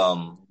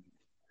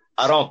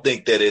I don't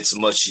think that it's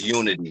much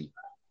unity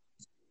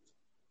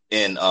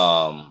in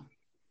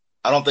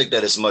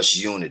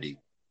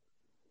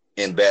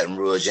Baton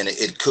Rouge, and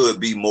it could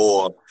be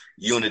more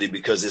unity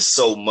because it's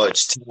so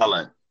much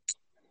talent.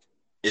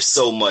 It's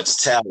so much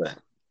talent,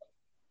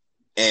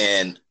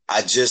 and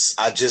I just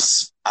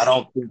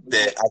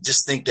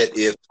think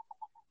that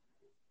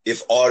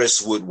if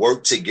artists would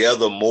work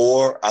together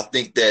more, I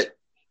think that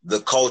the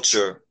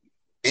culture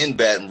in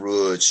Baton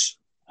Rouge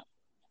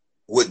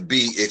would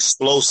be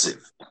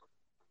explosive.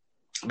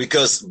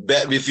 Because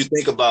if you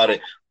think about it,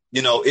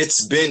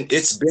 it's been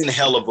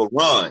hell of a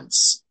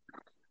runs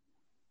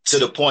to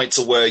the point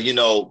to where,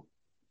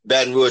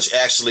 Baton Rouge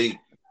actually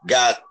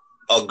got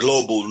a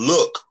global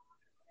look.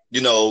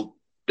 You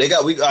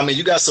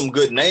got some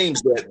good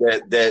names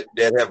that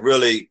have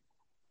really,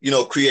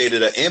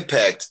 created an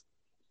impact,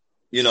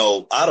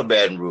 out of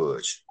Baton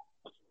Rouge.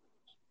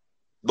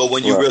 But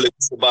when you really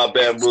think about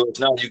Baton Rouge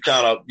now,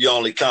 you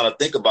only kind of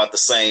think about the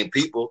same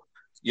people.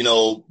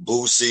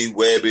 Boosie,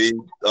 Webby,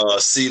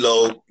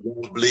 CeeLo,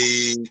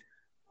 Bleed,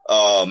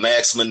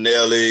 Max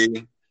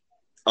Manelli,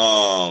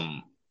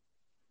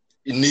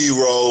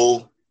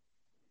 Nero.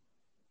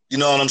 You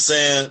know what I'm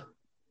saying?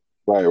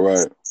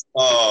 Right.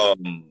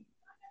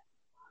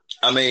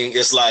 I mean,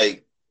 it's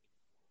like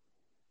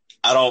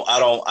I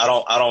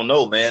don't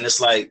know, man.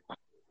 It's like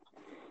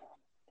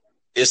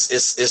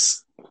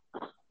it's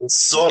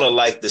sort of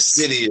like the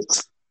city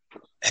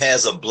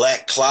has a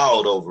black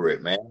cloud over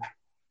it, man.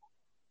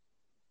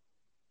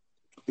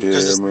 Yeah,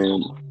 I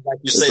mean, like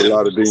you say, a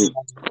lot of things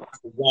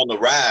on the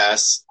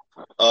rise.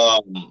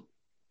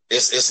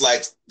 It's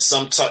like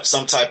some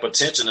type of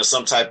tension or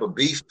some type of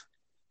beef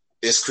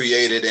is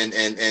created,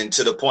 and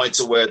to the point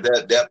to where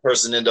that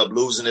person end up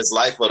losing his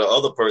life, or the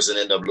other person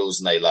end up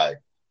losing their life.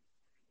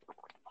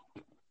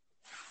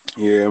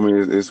 Yeah, I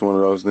mean, it's one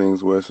of those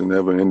things where it's a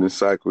never-ending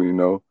cycle.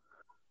 I'm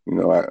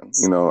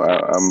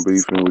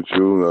beefing with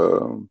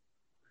you.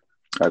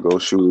 I go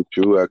shoot at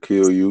you. I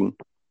kill you.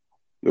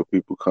 Your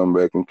people come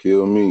back and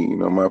kill me.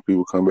 My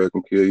people come back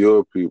and kill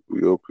your people.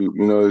 Your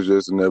people. It's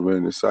just a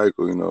never-ending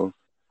cycle.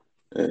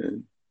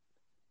 And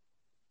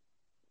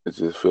I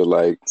just feel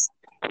like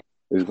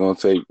it's gonna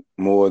take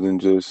more than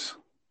just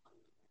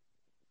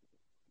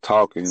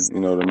talking,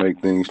 to make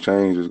things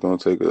change. It's gonna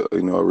take a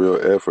real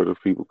effort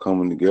of people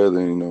coming together,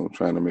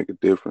 trying to make a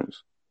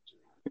difference.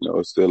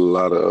 It's still a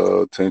lot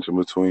of tension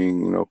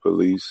between,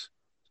 police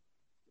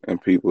and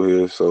people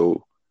here.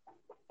 So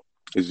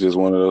it's just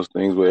one of those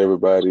things where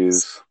everybody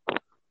is,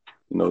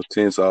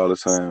 tense all the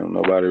time.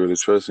 Nobody really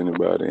trusts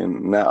anybody.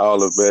 And not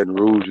all of Baton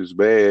Rouge is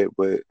bad,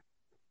 but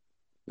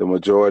the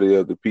majority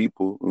of the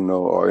people,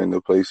 are in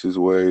the places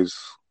where it's,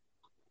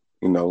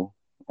 on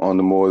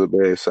the more the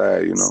bad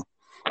side,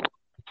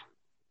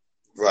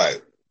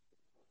 Right.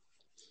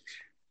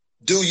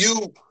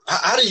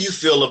 How do you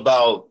feel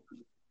about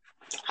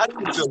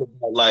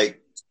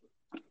like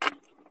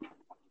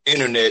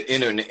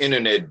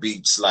internet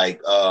beats,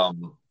 like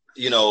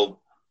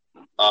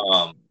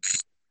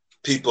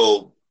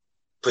people,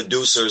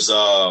 producers,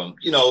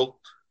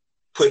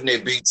 putting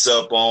their beats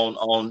up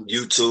on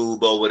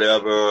YouTube or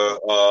whatever,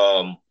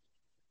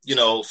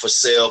 for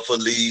sale, for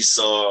lease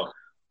or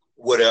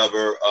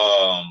whatever.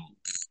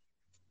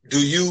 Do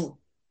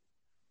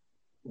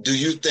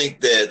you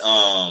think that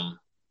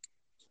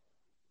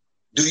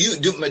do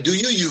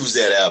you use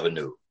that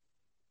avenue?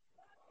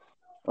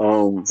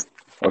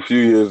 A few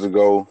years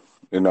ago,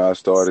 I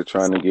started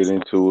trying to get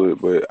into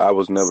it, but I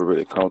was never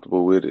really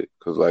comfortable with it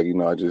because, like,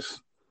 I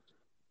just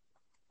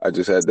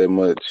had that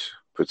much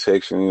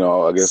protection,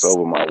 I guess,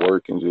 over my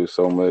work, and just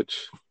so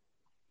much.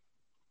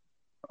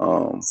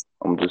 I'm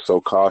just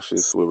so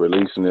cautious with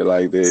releasing it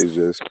like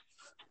that.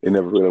 It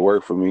never really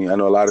worked for me. I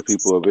know a lot of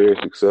people are very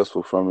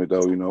successful from it,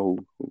 though,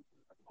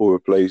 who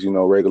replace,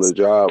 regular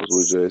jobs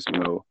with just,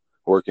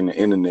 working the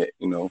internet,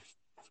 right,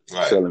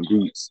 selling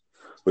beats.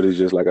 But it's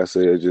just, like I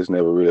said, it just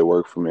never really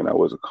worked for me, and I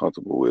wasn't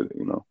comfortable with it,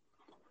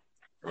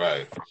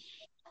 Right.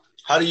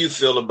 How do you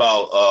feel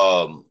about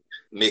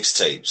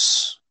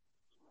mixtapes?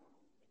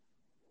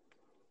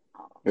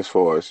 As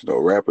far as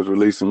rappers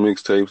releasing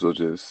mixtapes or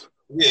just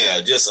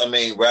Yeah, just I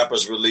mean,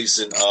 rappers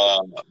releasing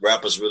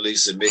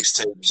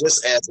mixtapes.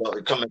 Just as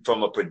coming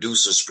from a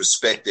producer's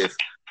perspective,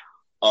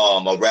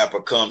 a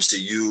rapper comes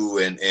to you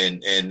and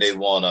they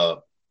wanna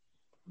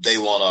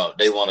do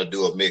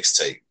a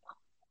mixtape.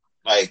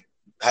 Like,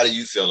 how do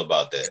you feel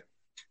about that?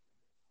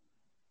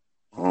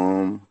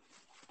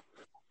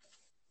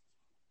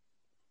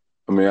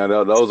 I mean,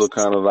 those are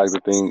kind of like the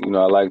thing,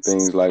 I like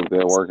things like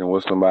that, working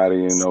with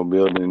somebody,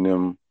 building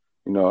them,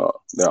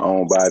 their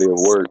own body of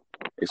work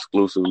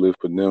exclusively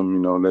for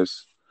them.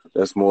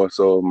 That's more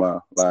so my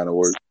line of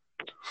work.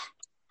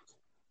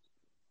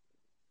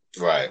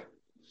 Right.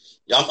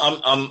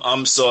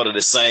 I'm sort of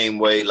the same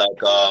way.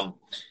 Like,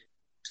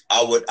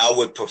 I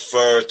would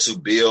prefer to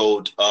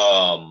build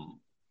and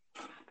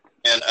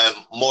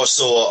more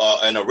so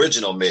an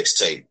original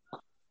mixtape,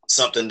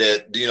 something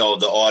that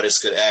the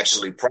artist could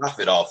actually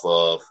profit off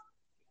of.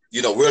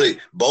 Really,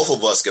 both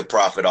of us could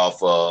profit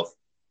off of,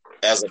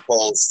 as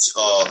opposed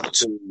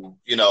to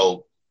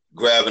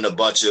grabbing a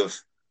bunch of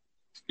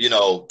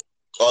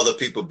other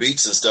people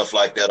beats and stuff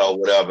like that or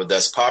whatever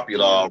that's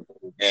popular,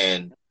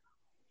 and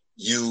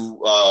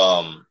you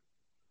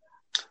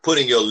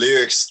putting your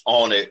lyrics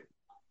on it.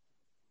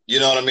 You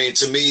know what I mean?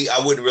 To me, I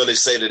wouldn't really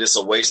say that it's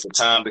a waste of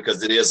time,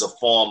 because it is a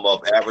form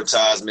of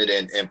advertisement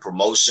and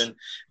promotion.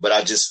 But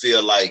I just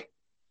feel like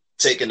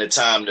taking the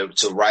time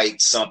to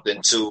write something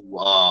to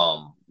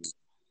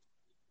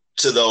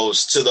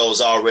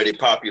those already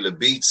popular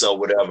beats or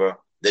whatever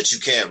that you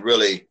can't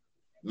really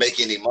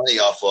make any money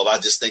off of. I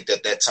just think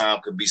that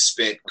time could be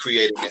spent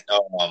creating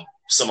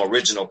some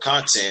original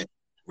content,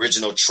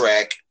 original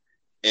track,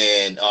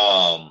 and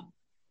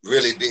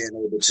really being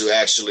able to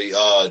actually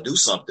do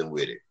something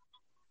with it.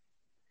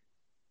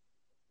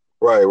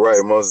 Right,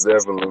 most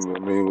definitely. I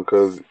mean,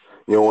 because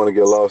you don't want to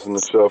get lost in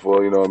the shuffle,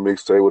 a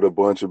mixtape with a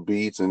bunch of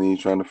beats, and then you're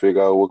trying to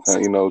figure out what kind,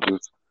 I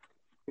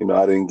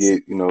didn't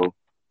get,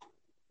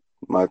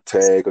 my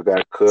tag or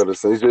got cut or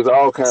something. It's just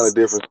all kind of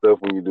different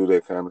stuff when you do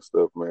that kind of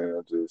stuff,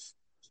 man.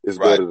 It's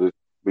right. Better to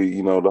be,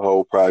 the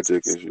whole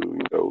project is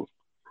you.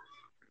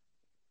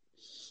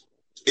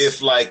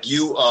 If like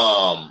you,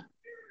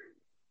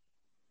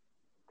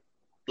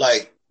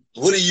 like,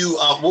 what do you,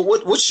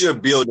 what's your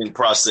building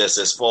process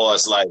as far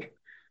as like,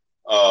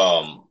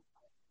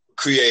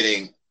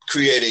 creating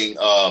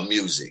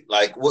music?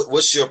 Like,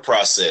 what's your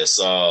process?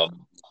 You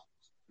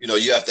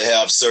have to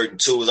have certain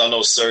tools. I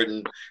know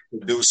certain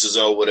producers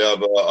or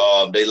whatever,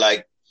 they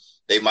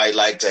might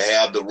like to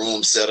have the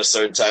room set a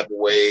certain type of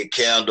way,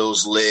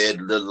 candles lit,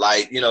 the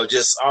light,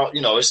 just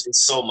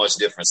it's so much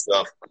different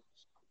stuff.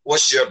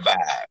 What's your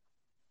vibe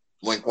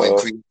when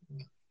creating?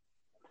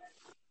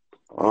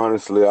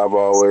 Honestly, all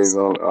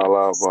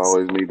I've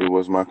always needed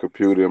was my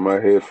computer and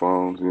my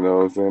headphones. You know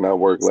what I'm saying? I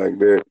work like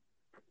that.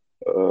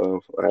 I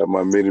have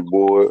my MIDI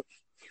board,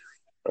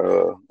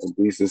 a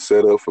decent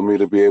setup for me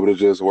to be able to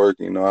just work.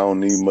 I don't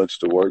need much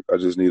to work. I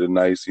just need a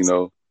nice,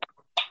 a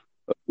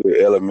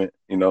good element,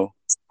 a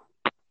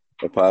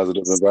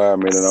positive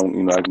environment,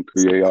 and I can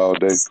create all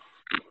day.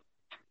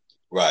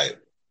 Right.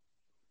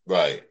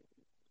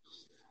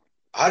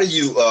 How do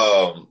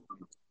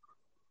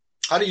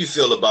you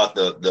feel about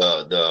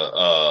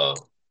the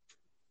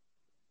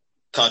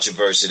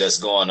controversy that's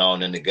going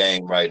on in the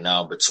game right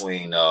now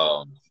between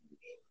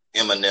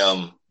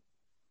Eminem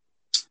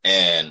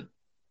and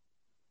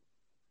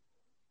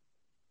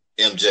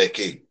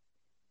MJK?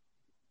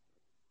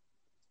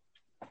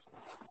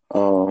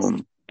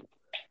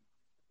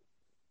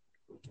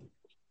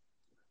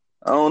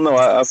 I don't know.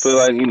 I feel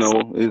like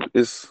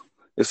it's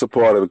a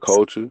part of the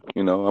culture.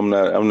 I'm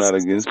not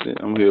against it.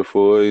 I'm here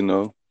for it.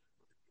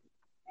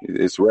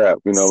 It's rap.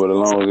 But as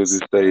long as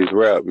it stays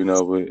rap. But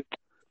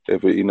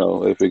if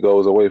it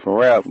goes away from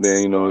rap,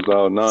 then it's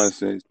all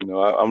nonsense.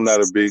 I'm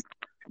not a big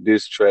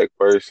diss track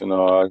person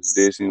or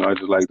this. I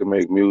just like to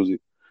make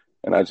music,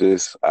 and I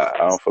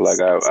don't feel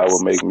like I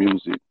would make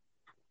music.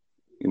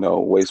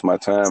 Waste my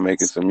time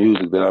making some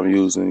music that I'm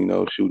using.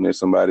 Shooting at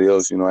somebody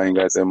else. I ain't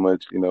got that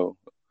much.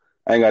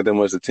 I ain't got that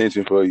much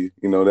attention for you,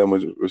 that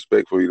much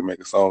respect for you to make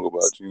a song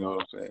about you. You know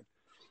what I'm saying?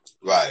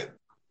 Right.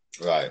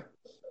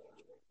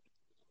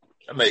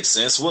 That makes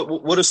sense.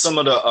 What are some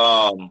of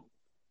the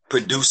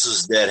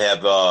producers that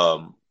have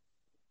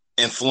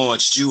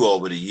influenced you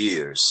over the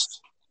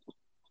years?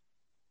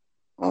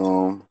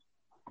 I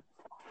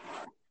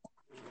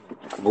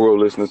grew up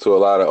listening to a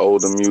lot of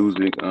older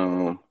music,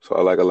 so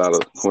I like a lot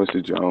of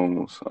Quincy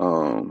Jones,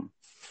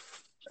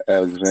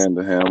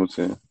 Alexander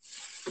Hamilton,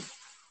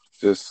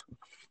 just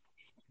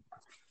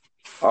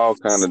all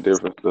kind of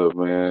different stuff,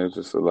 man. It's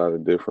just a lot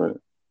of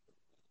different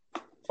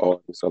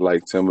artists. I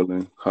like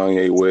Timbaland,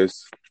 Kanye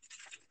West.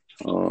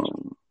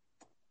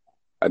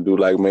 I do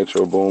like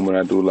Metro Boomin.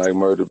 I do like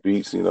Murder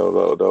Beats.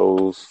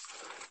 Those.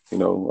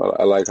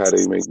 I like how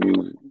they make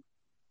music.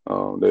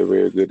 They're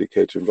very good at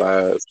catching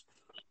vibes.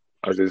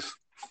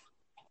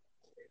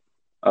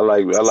 I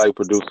like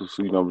producers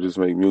who, just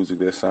make music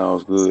that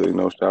sounds good.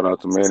 Shout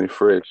out to Manny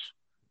Fresh,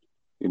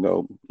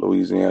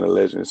 Louisiana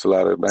legend. It's a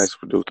lot of nice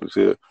producers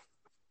here.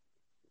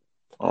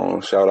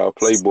 Shout out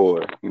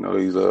Playboy.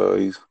 He's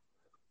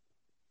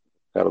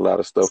got a lot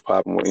of stuff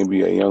popping with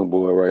NBA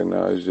YoungBoy right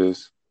now.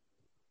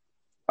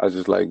 I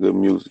just like good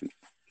music.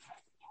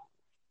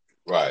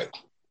 Right.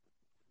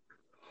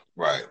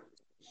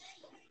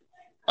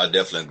 I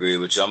definitely agree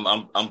with you.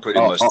 I'm pretty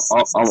much.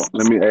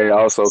 Let me add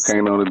also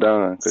Kane on the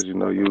Don, because you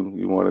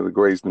one of the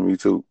greats to me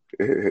too.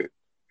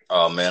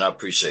 Oh man, I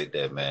appreciate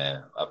that,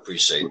 man. I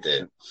appreciate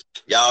that.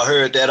 Y'all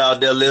heard that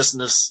out there,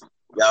 listeners?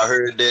 Y'all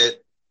heard that?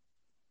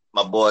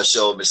 My boy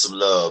showed me some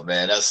love,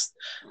 man. That's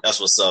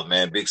what's up,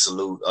 man. Big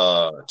salute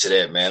to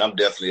that, man. I'm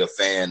definitely a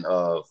fan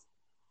of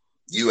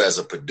you as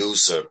a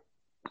producer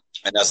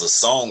and as a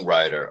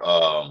songwriter.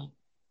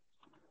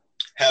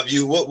 Have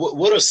you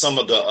what are some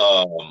of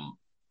the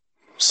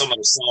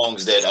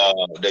songs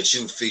that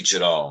you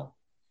featured on?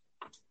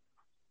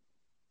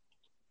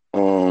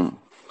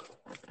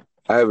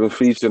 I haven't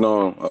featured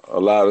on a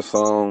lot of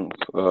songs.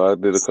 I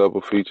did a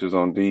couple features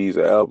on D's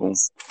album,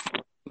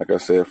 like I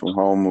said, from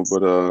Homer,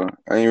 but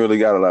I ain't really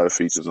got a lot of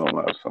features on a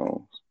lot of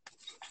songs.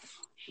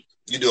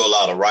 You do a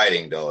lot of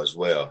writing though as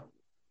well.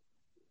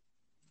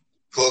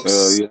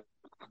 Hooks.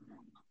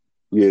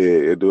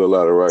 Yeah, I do a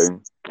lot of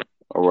writing.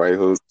 I write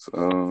hooks.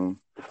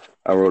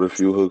 I wrote a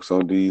few hooks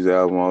on D's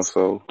album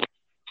also.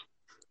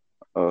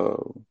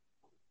 I'm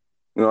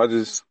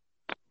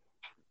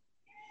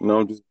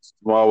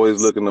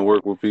always looking to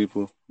work with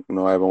people.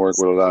 I haven't worked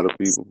with a lot of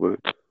people, but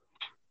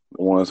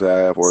the ones I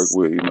have worked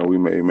with, we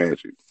made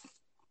magic.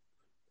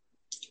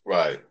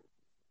 Right.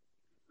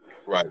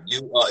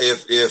 You,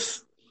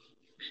 if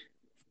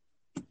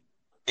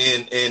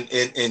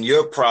in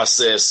your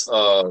process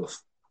of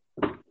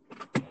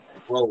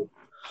growth,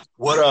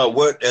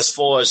 what as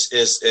far as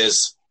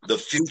the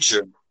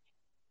future,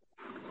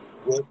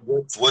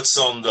 what's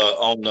on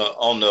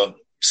the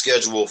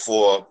schedule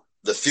for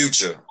the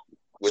future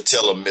with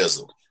Tella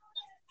Mizzle?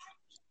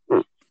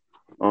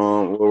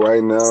 Well,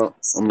 right now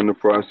I'm in the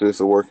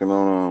process of working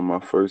on my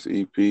first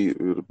EP.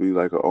 It'll be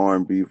like an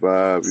R&B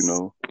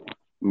vibe,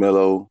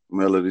 mellow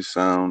melody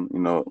sound,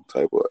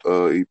 type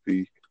of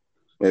EP.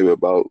 Maybe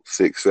about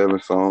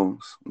 6-7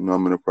 songs.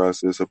 I'm in the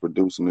process of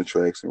producing the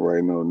tracks and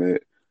writing on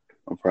that.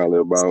 I'm probably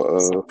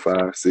about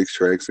 5-6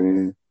 tracks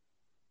in,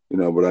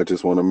 but I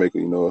just want to make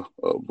a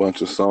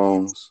bunch of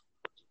songs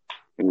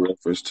in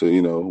reference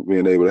to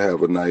being able to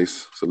have a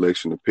nice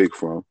selection to pick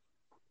from,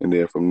 and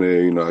then from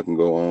there I can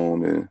go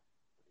on and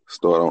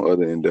start on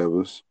other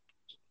endeavors.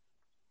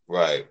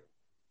 Right.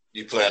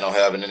 You plan on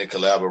having any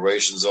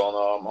collaborations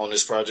on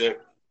this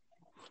project?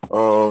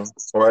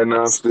 Right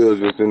now I'm still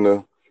just in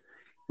the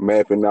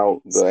mapping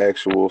out the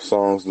actual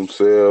songs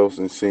themselves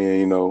and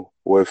seeing,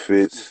 what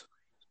fits.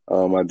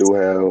 I do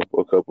have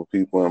a couple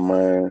people in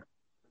mind.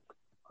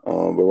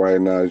 But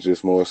right now it's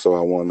just more so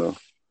I want to,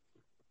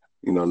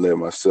 let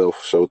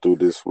myself show through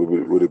this.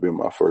 Would have been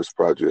my first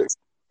project.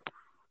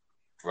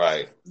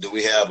 Right. Do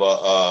we have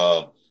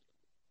a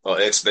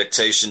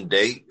expectation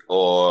date,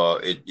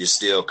 or you're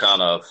still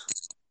kind of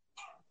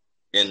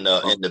in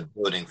the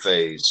building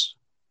phase?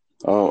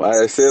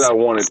 I said I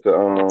wanted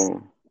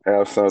to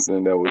have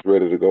something that was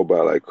ready to go by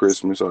like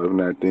Christmas, or if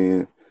not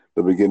then,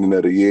 the beginning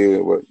of the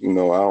year. But I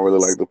don't really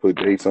like to put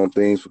dates on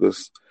things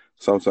because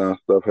sometimes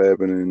stuff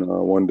happens, and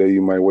one day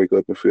you might wake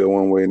up and feel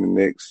one way, and the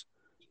next,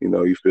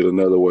 you feel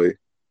another way.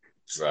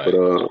 Right.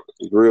 But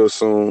real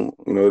soon,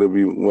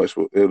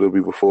 it'll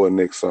be before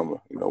next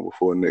summer,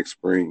 before next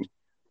spring.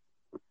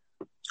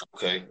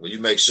 Okay. Well, you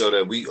make sure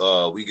that we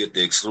get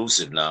the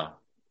exclusive now.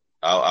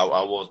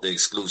 I want the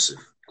exclusive.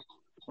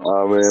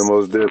 Oh man,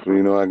 most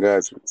definitely. I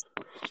got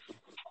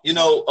you.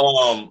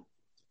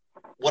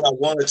 What I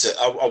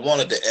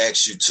wanted to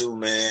ask you too,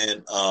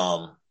 man.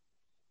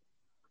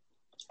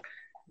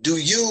 Do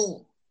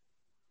you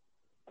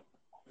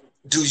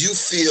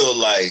feel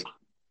like,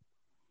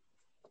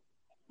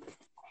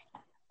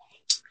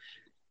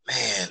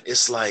 man,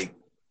 it's like,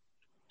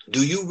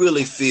 do you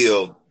really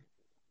feel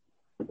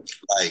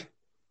like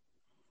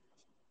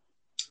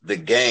the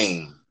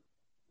game,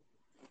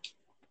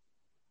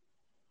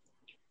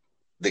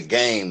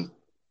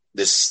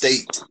 the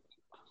state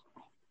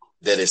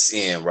that it's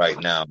in right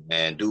now,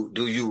 man, do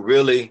you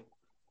really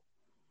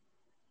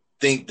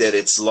think that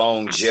it's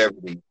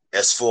longevity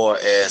as far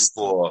as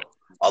for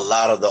a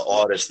lot of the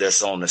artists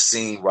that's on the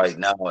scene right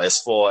now, as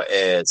far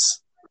as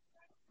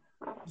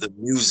the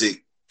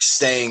music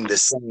staying the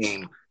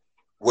same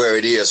where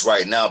it is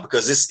right now?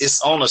 Because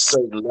it's on a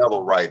certain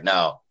level right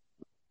now.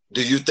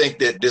 Do you think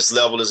that this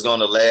level is going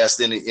to last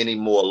any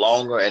more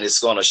longer, and it's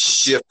going to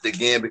shift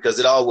again? Because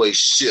it always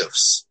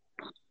shifts.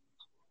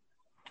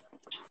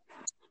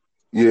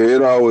 Yeah,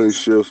 it always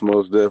shifts,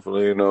 most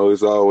definitely.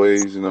 It's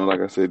always,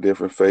 like I said,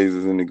 different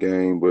phases in the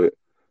game, but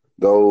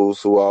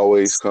those who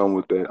always come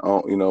with that,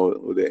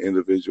 with their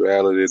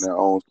individuality and their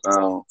own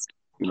sound,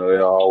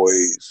 they'll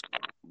always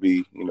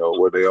be,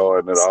 where they are,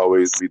 and they'll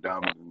always be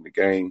dominant in the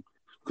game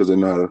because they're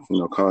not,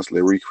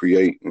 constantly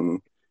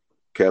recreating,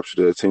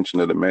 capture the attention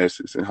of the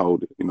masses and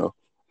hold it, you know.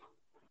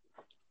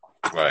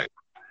 Right.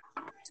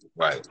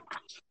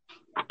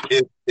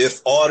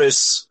 If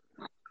artists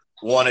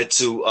wanted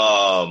to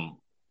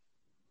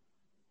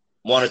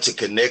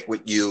connect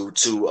with you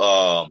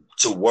to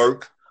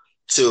work,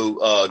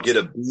 to get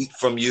a beat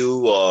from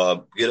you,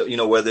 or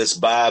get whether it's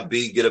buy a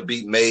beat, get a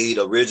beat made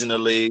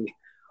originally,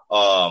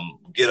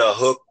 get a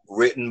hook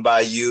written by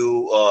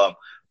you,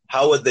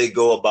 how would they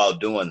go about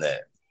doing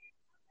that?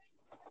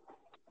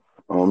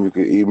 You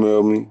can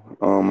email me.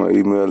 My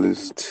email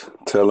is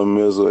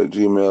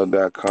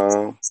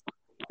tellemizzle@gmail.com.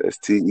 That's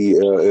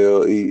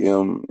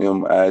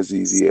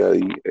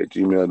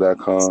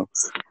TELLEMMIZZLE@gmail.com.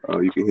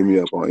 You can hit me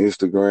up on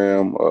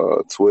Instagram,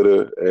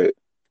 Twitter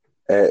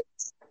at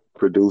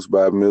produced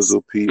by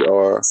Mizzle,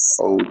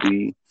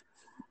 PROD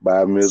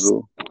by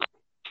Mizzle.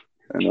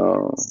 And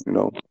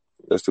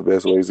that's the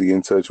best ways to get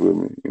in touch with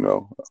me.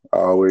 I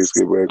always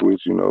get back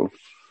with you.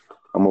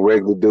 I'm a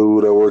regular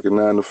dude. I work a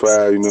 9 to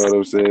 5. You know what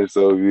I'm saying?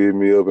 So if you hit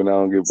me up and I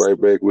don't get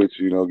right back with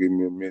you, give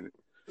me a minute.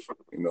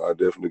 I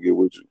definitely get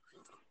with you.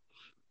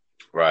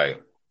 Right.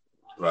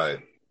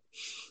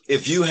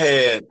 If you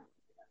had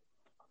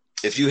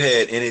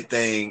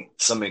anything,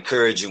 some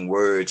encouraging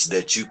words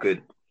that you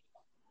could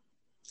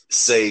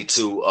say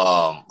to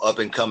up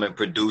and coming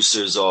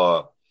producers,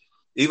 or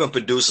even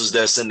producers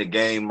that's in the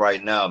game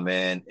right now,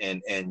 man,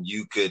 and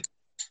you could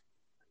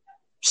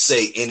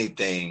say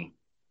anything,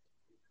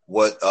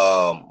 what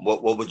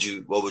would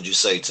you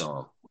say to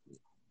them?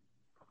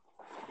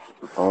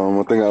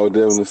 I think I would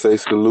definitely say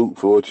salute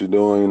for what you're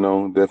doing.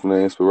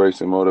 Definitely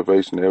inspiration,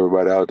 motivation to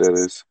everybody out there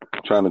that's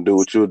trying to do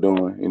what you're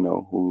doing.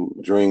 Who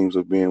dreams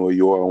of being where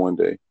you are one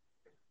day.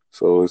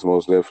 So it's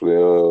most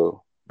definitely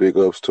big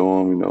ups to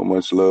them.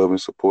 Much love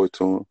and support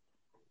to them,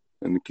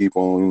 and to keep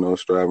on,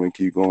 striving and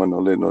keep going.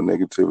 Don't let no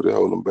negativity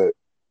hold them back.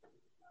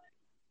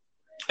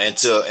 And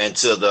to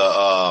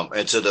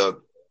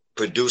the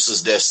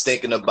producers that's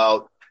thinking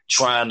about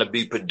trying to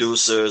be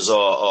producers,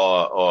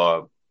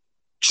 or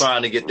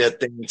trying to get that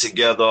thing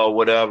together, or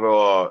whatever,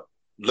 or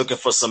looking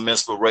for some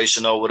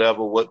inspiration or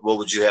whatever, what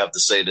would you have to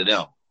say to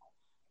them?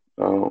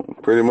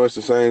 Pretty much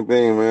the same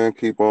thing, man.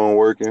 Keep on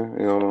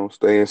working,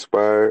 stay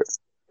inspired,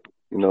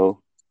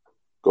 go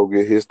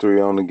get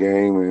history on the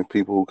game and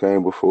people who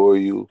came before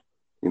you,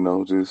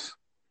 just,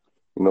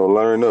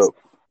 learn up,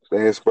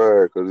 stay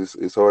inspired, because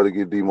it's hard to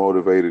get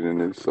demotivated in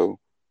this, and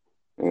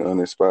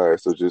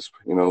uninspired. So just,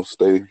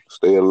 stay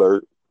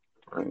alert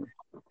and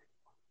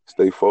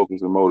stay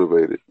focused and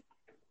motivated.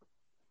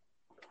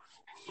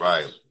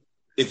 Right.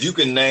 If you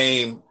can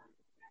name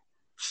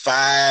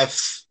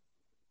 5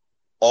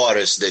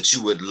 artists that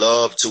you would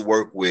love to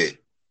work with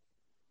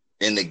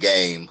in the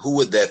game, who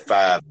would that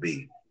 5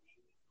 be?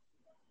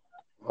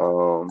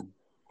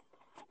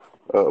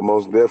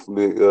 Most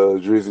definitely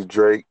Drizzy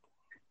Drake.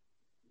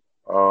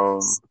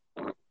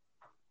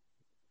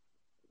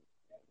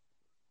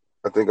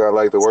 I think I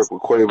like to work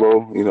with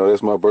Quavo.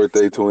 That's my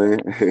birthday twin.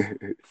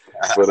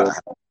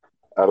 But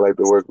I like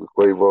to work with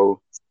Quavo.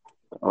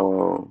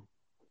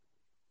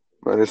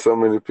 Man, there's so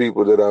many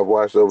people that I've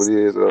watched over the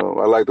years.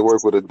 I like to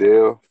work with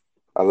Adele.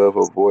 I love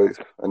her voice.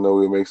 I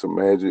know it makes some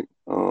magic.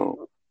 I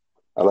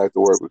like to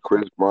work with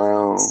Chris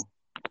Brown.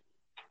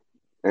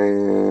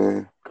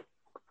 And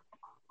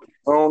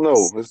I don't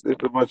know. It's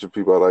a bunch of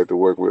people I like to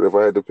work with. If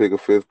I had to pick a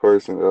 5th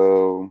person,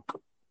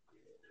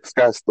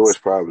 Scott Storch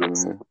probably,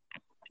 man.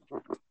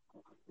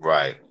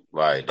 Right.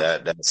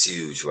 That's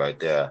huge right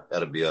there.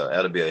 That'll be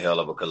a hell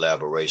of a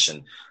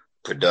collaboration,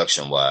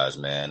 production wise,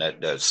 man.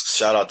 That's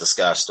shout out to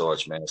Scott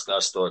Storch, man.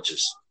 Scott Storch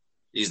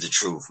he's the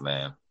truth,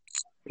 man.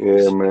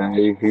 Yeah, man.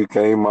 He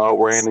came out,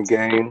 ran the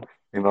game,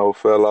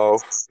 fell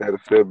off, had a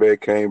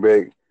setback, came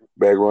back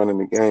running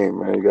the game,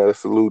 man. You gotta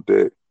salute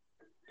that.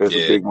 That's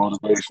a big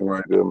motivation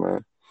right there,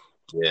 man.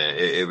 Yeah,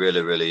 it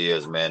really, really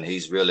is, man.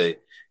 He's really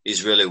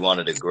one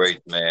of the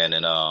greats, man.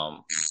 And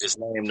his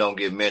name don't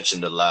get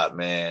mentioned a lot,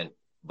 man.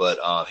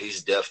 But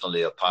he's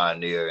definitely a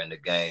pioneer in the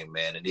game,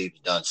 man. And he's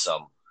done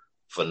some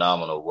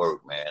phenomenal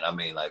work, man. I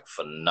mean, like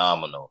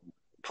phenomenal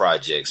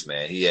projects,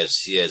 man. He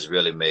has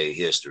really made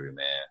history,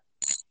 man.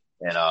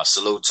 And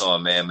salute to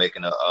him, man,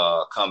 making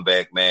a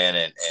comeback, man.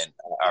 And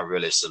I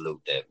really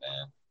salute that,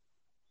 man.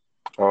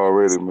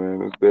 Already,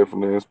 man. It's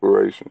definitely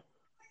inspiration.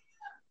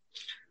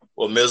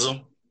 Well,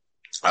 Mizzle,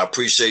 I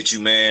appreciate you,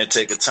 man.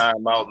 Take a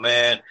time out,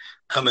 man.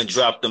 Come and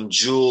drop them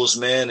jewels,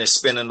 man, and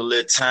spending a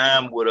little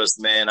time with us,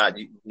 man.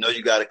 You know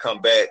you got to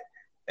come back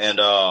and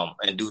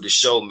do the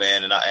show,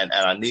 man. And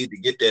I need to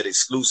get that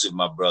exclusive,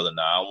 my brother.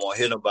 Now I don't want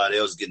to hear nobody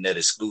else getting that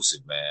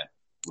exclusive, man.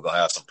 We're gonna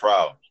have some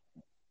problems.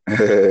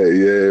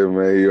 Yeah,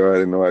 man. You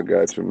already know I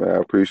got you, man. I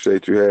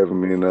appreciate you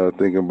having me and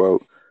thinking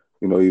about,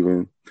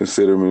 even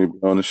considering me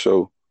on the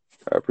show.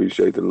 I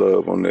appreciate the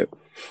love on that.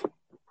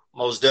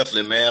 Most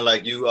definitely, man.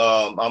 Like you,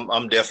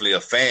 I'm definitely a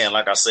fan.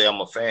 Like I say,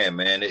 I'm a fan,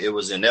 man. It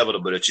was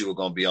inevitable that you were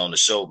gonna be on the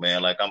show,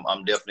 man. Like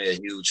I'm definitely a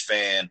huge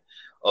fan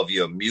of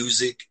your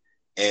music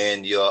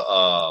and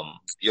your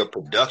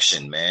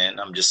production,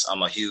 man.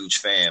 I'm a huge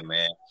fan,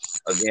 man.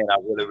 Again, I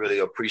really, really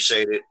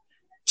appreciate it.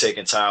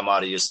 taking time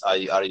out of your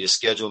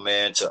schedule,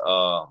 man,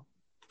 to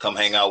come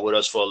hang out with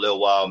us for a little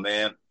while,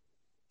 man.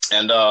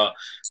 And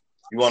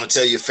you want to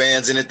tell your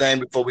fans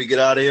anything before we get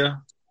out of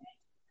here?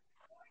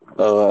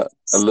 I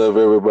love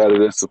everybody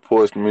that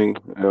supports me.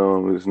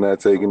 It's not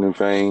taken in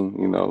vain.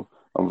 You know,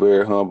 I'm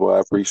very humble. I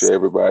appreciate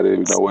everybody.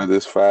 You know, whether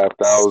it's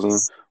 5,000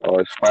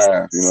 or it's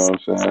 5. You know what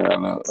I'm saying?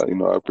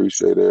 And, I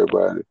appreciate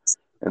everybody.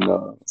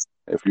 And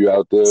if you're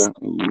out there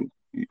and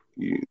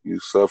you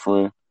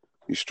suffering,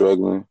 you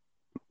struggling,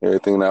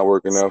 everything not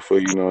working out for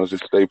you,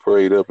 just stay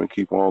prayed up and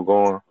keep on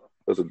going.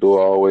 There's a door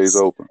always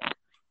open.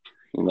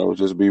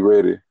 Just be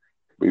ready,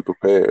 be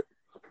prepared.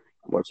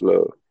 Much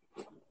love.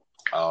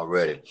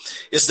 Already.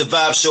 It's the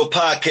Vibe Show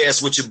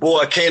podcast with your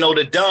boy Kano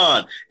the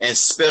Don and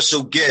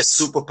special guest,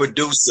 super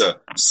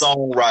producer,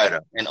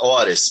 songwriter, and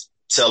artist,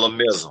 Tella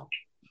Mizzle.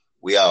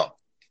 We out.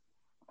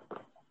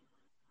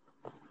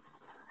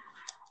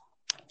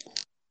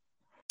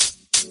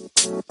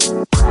 You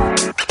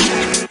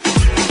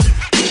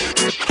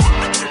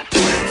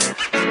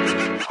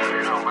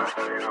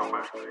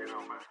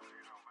know, man.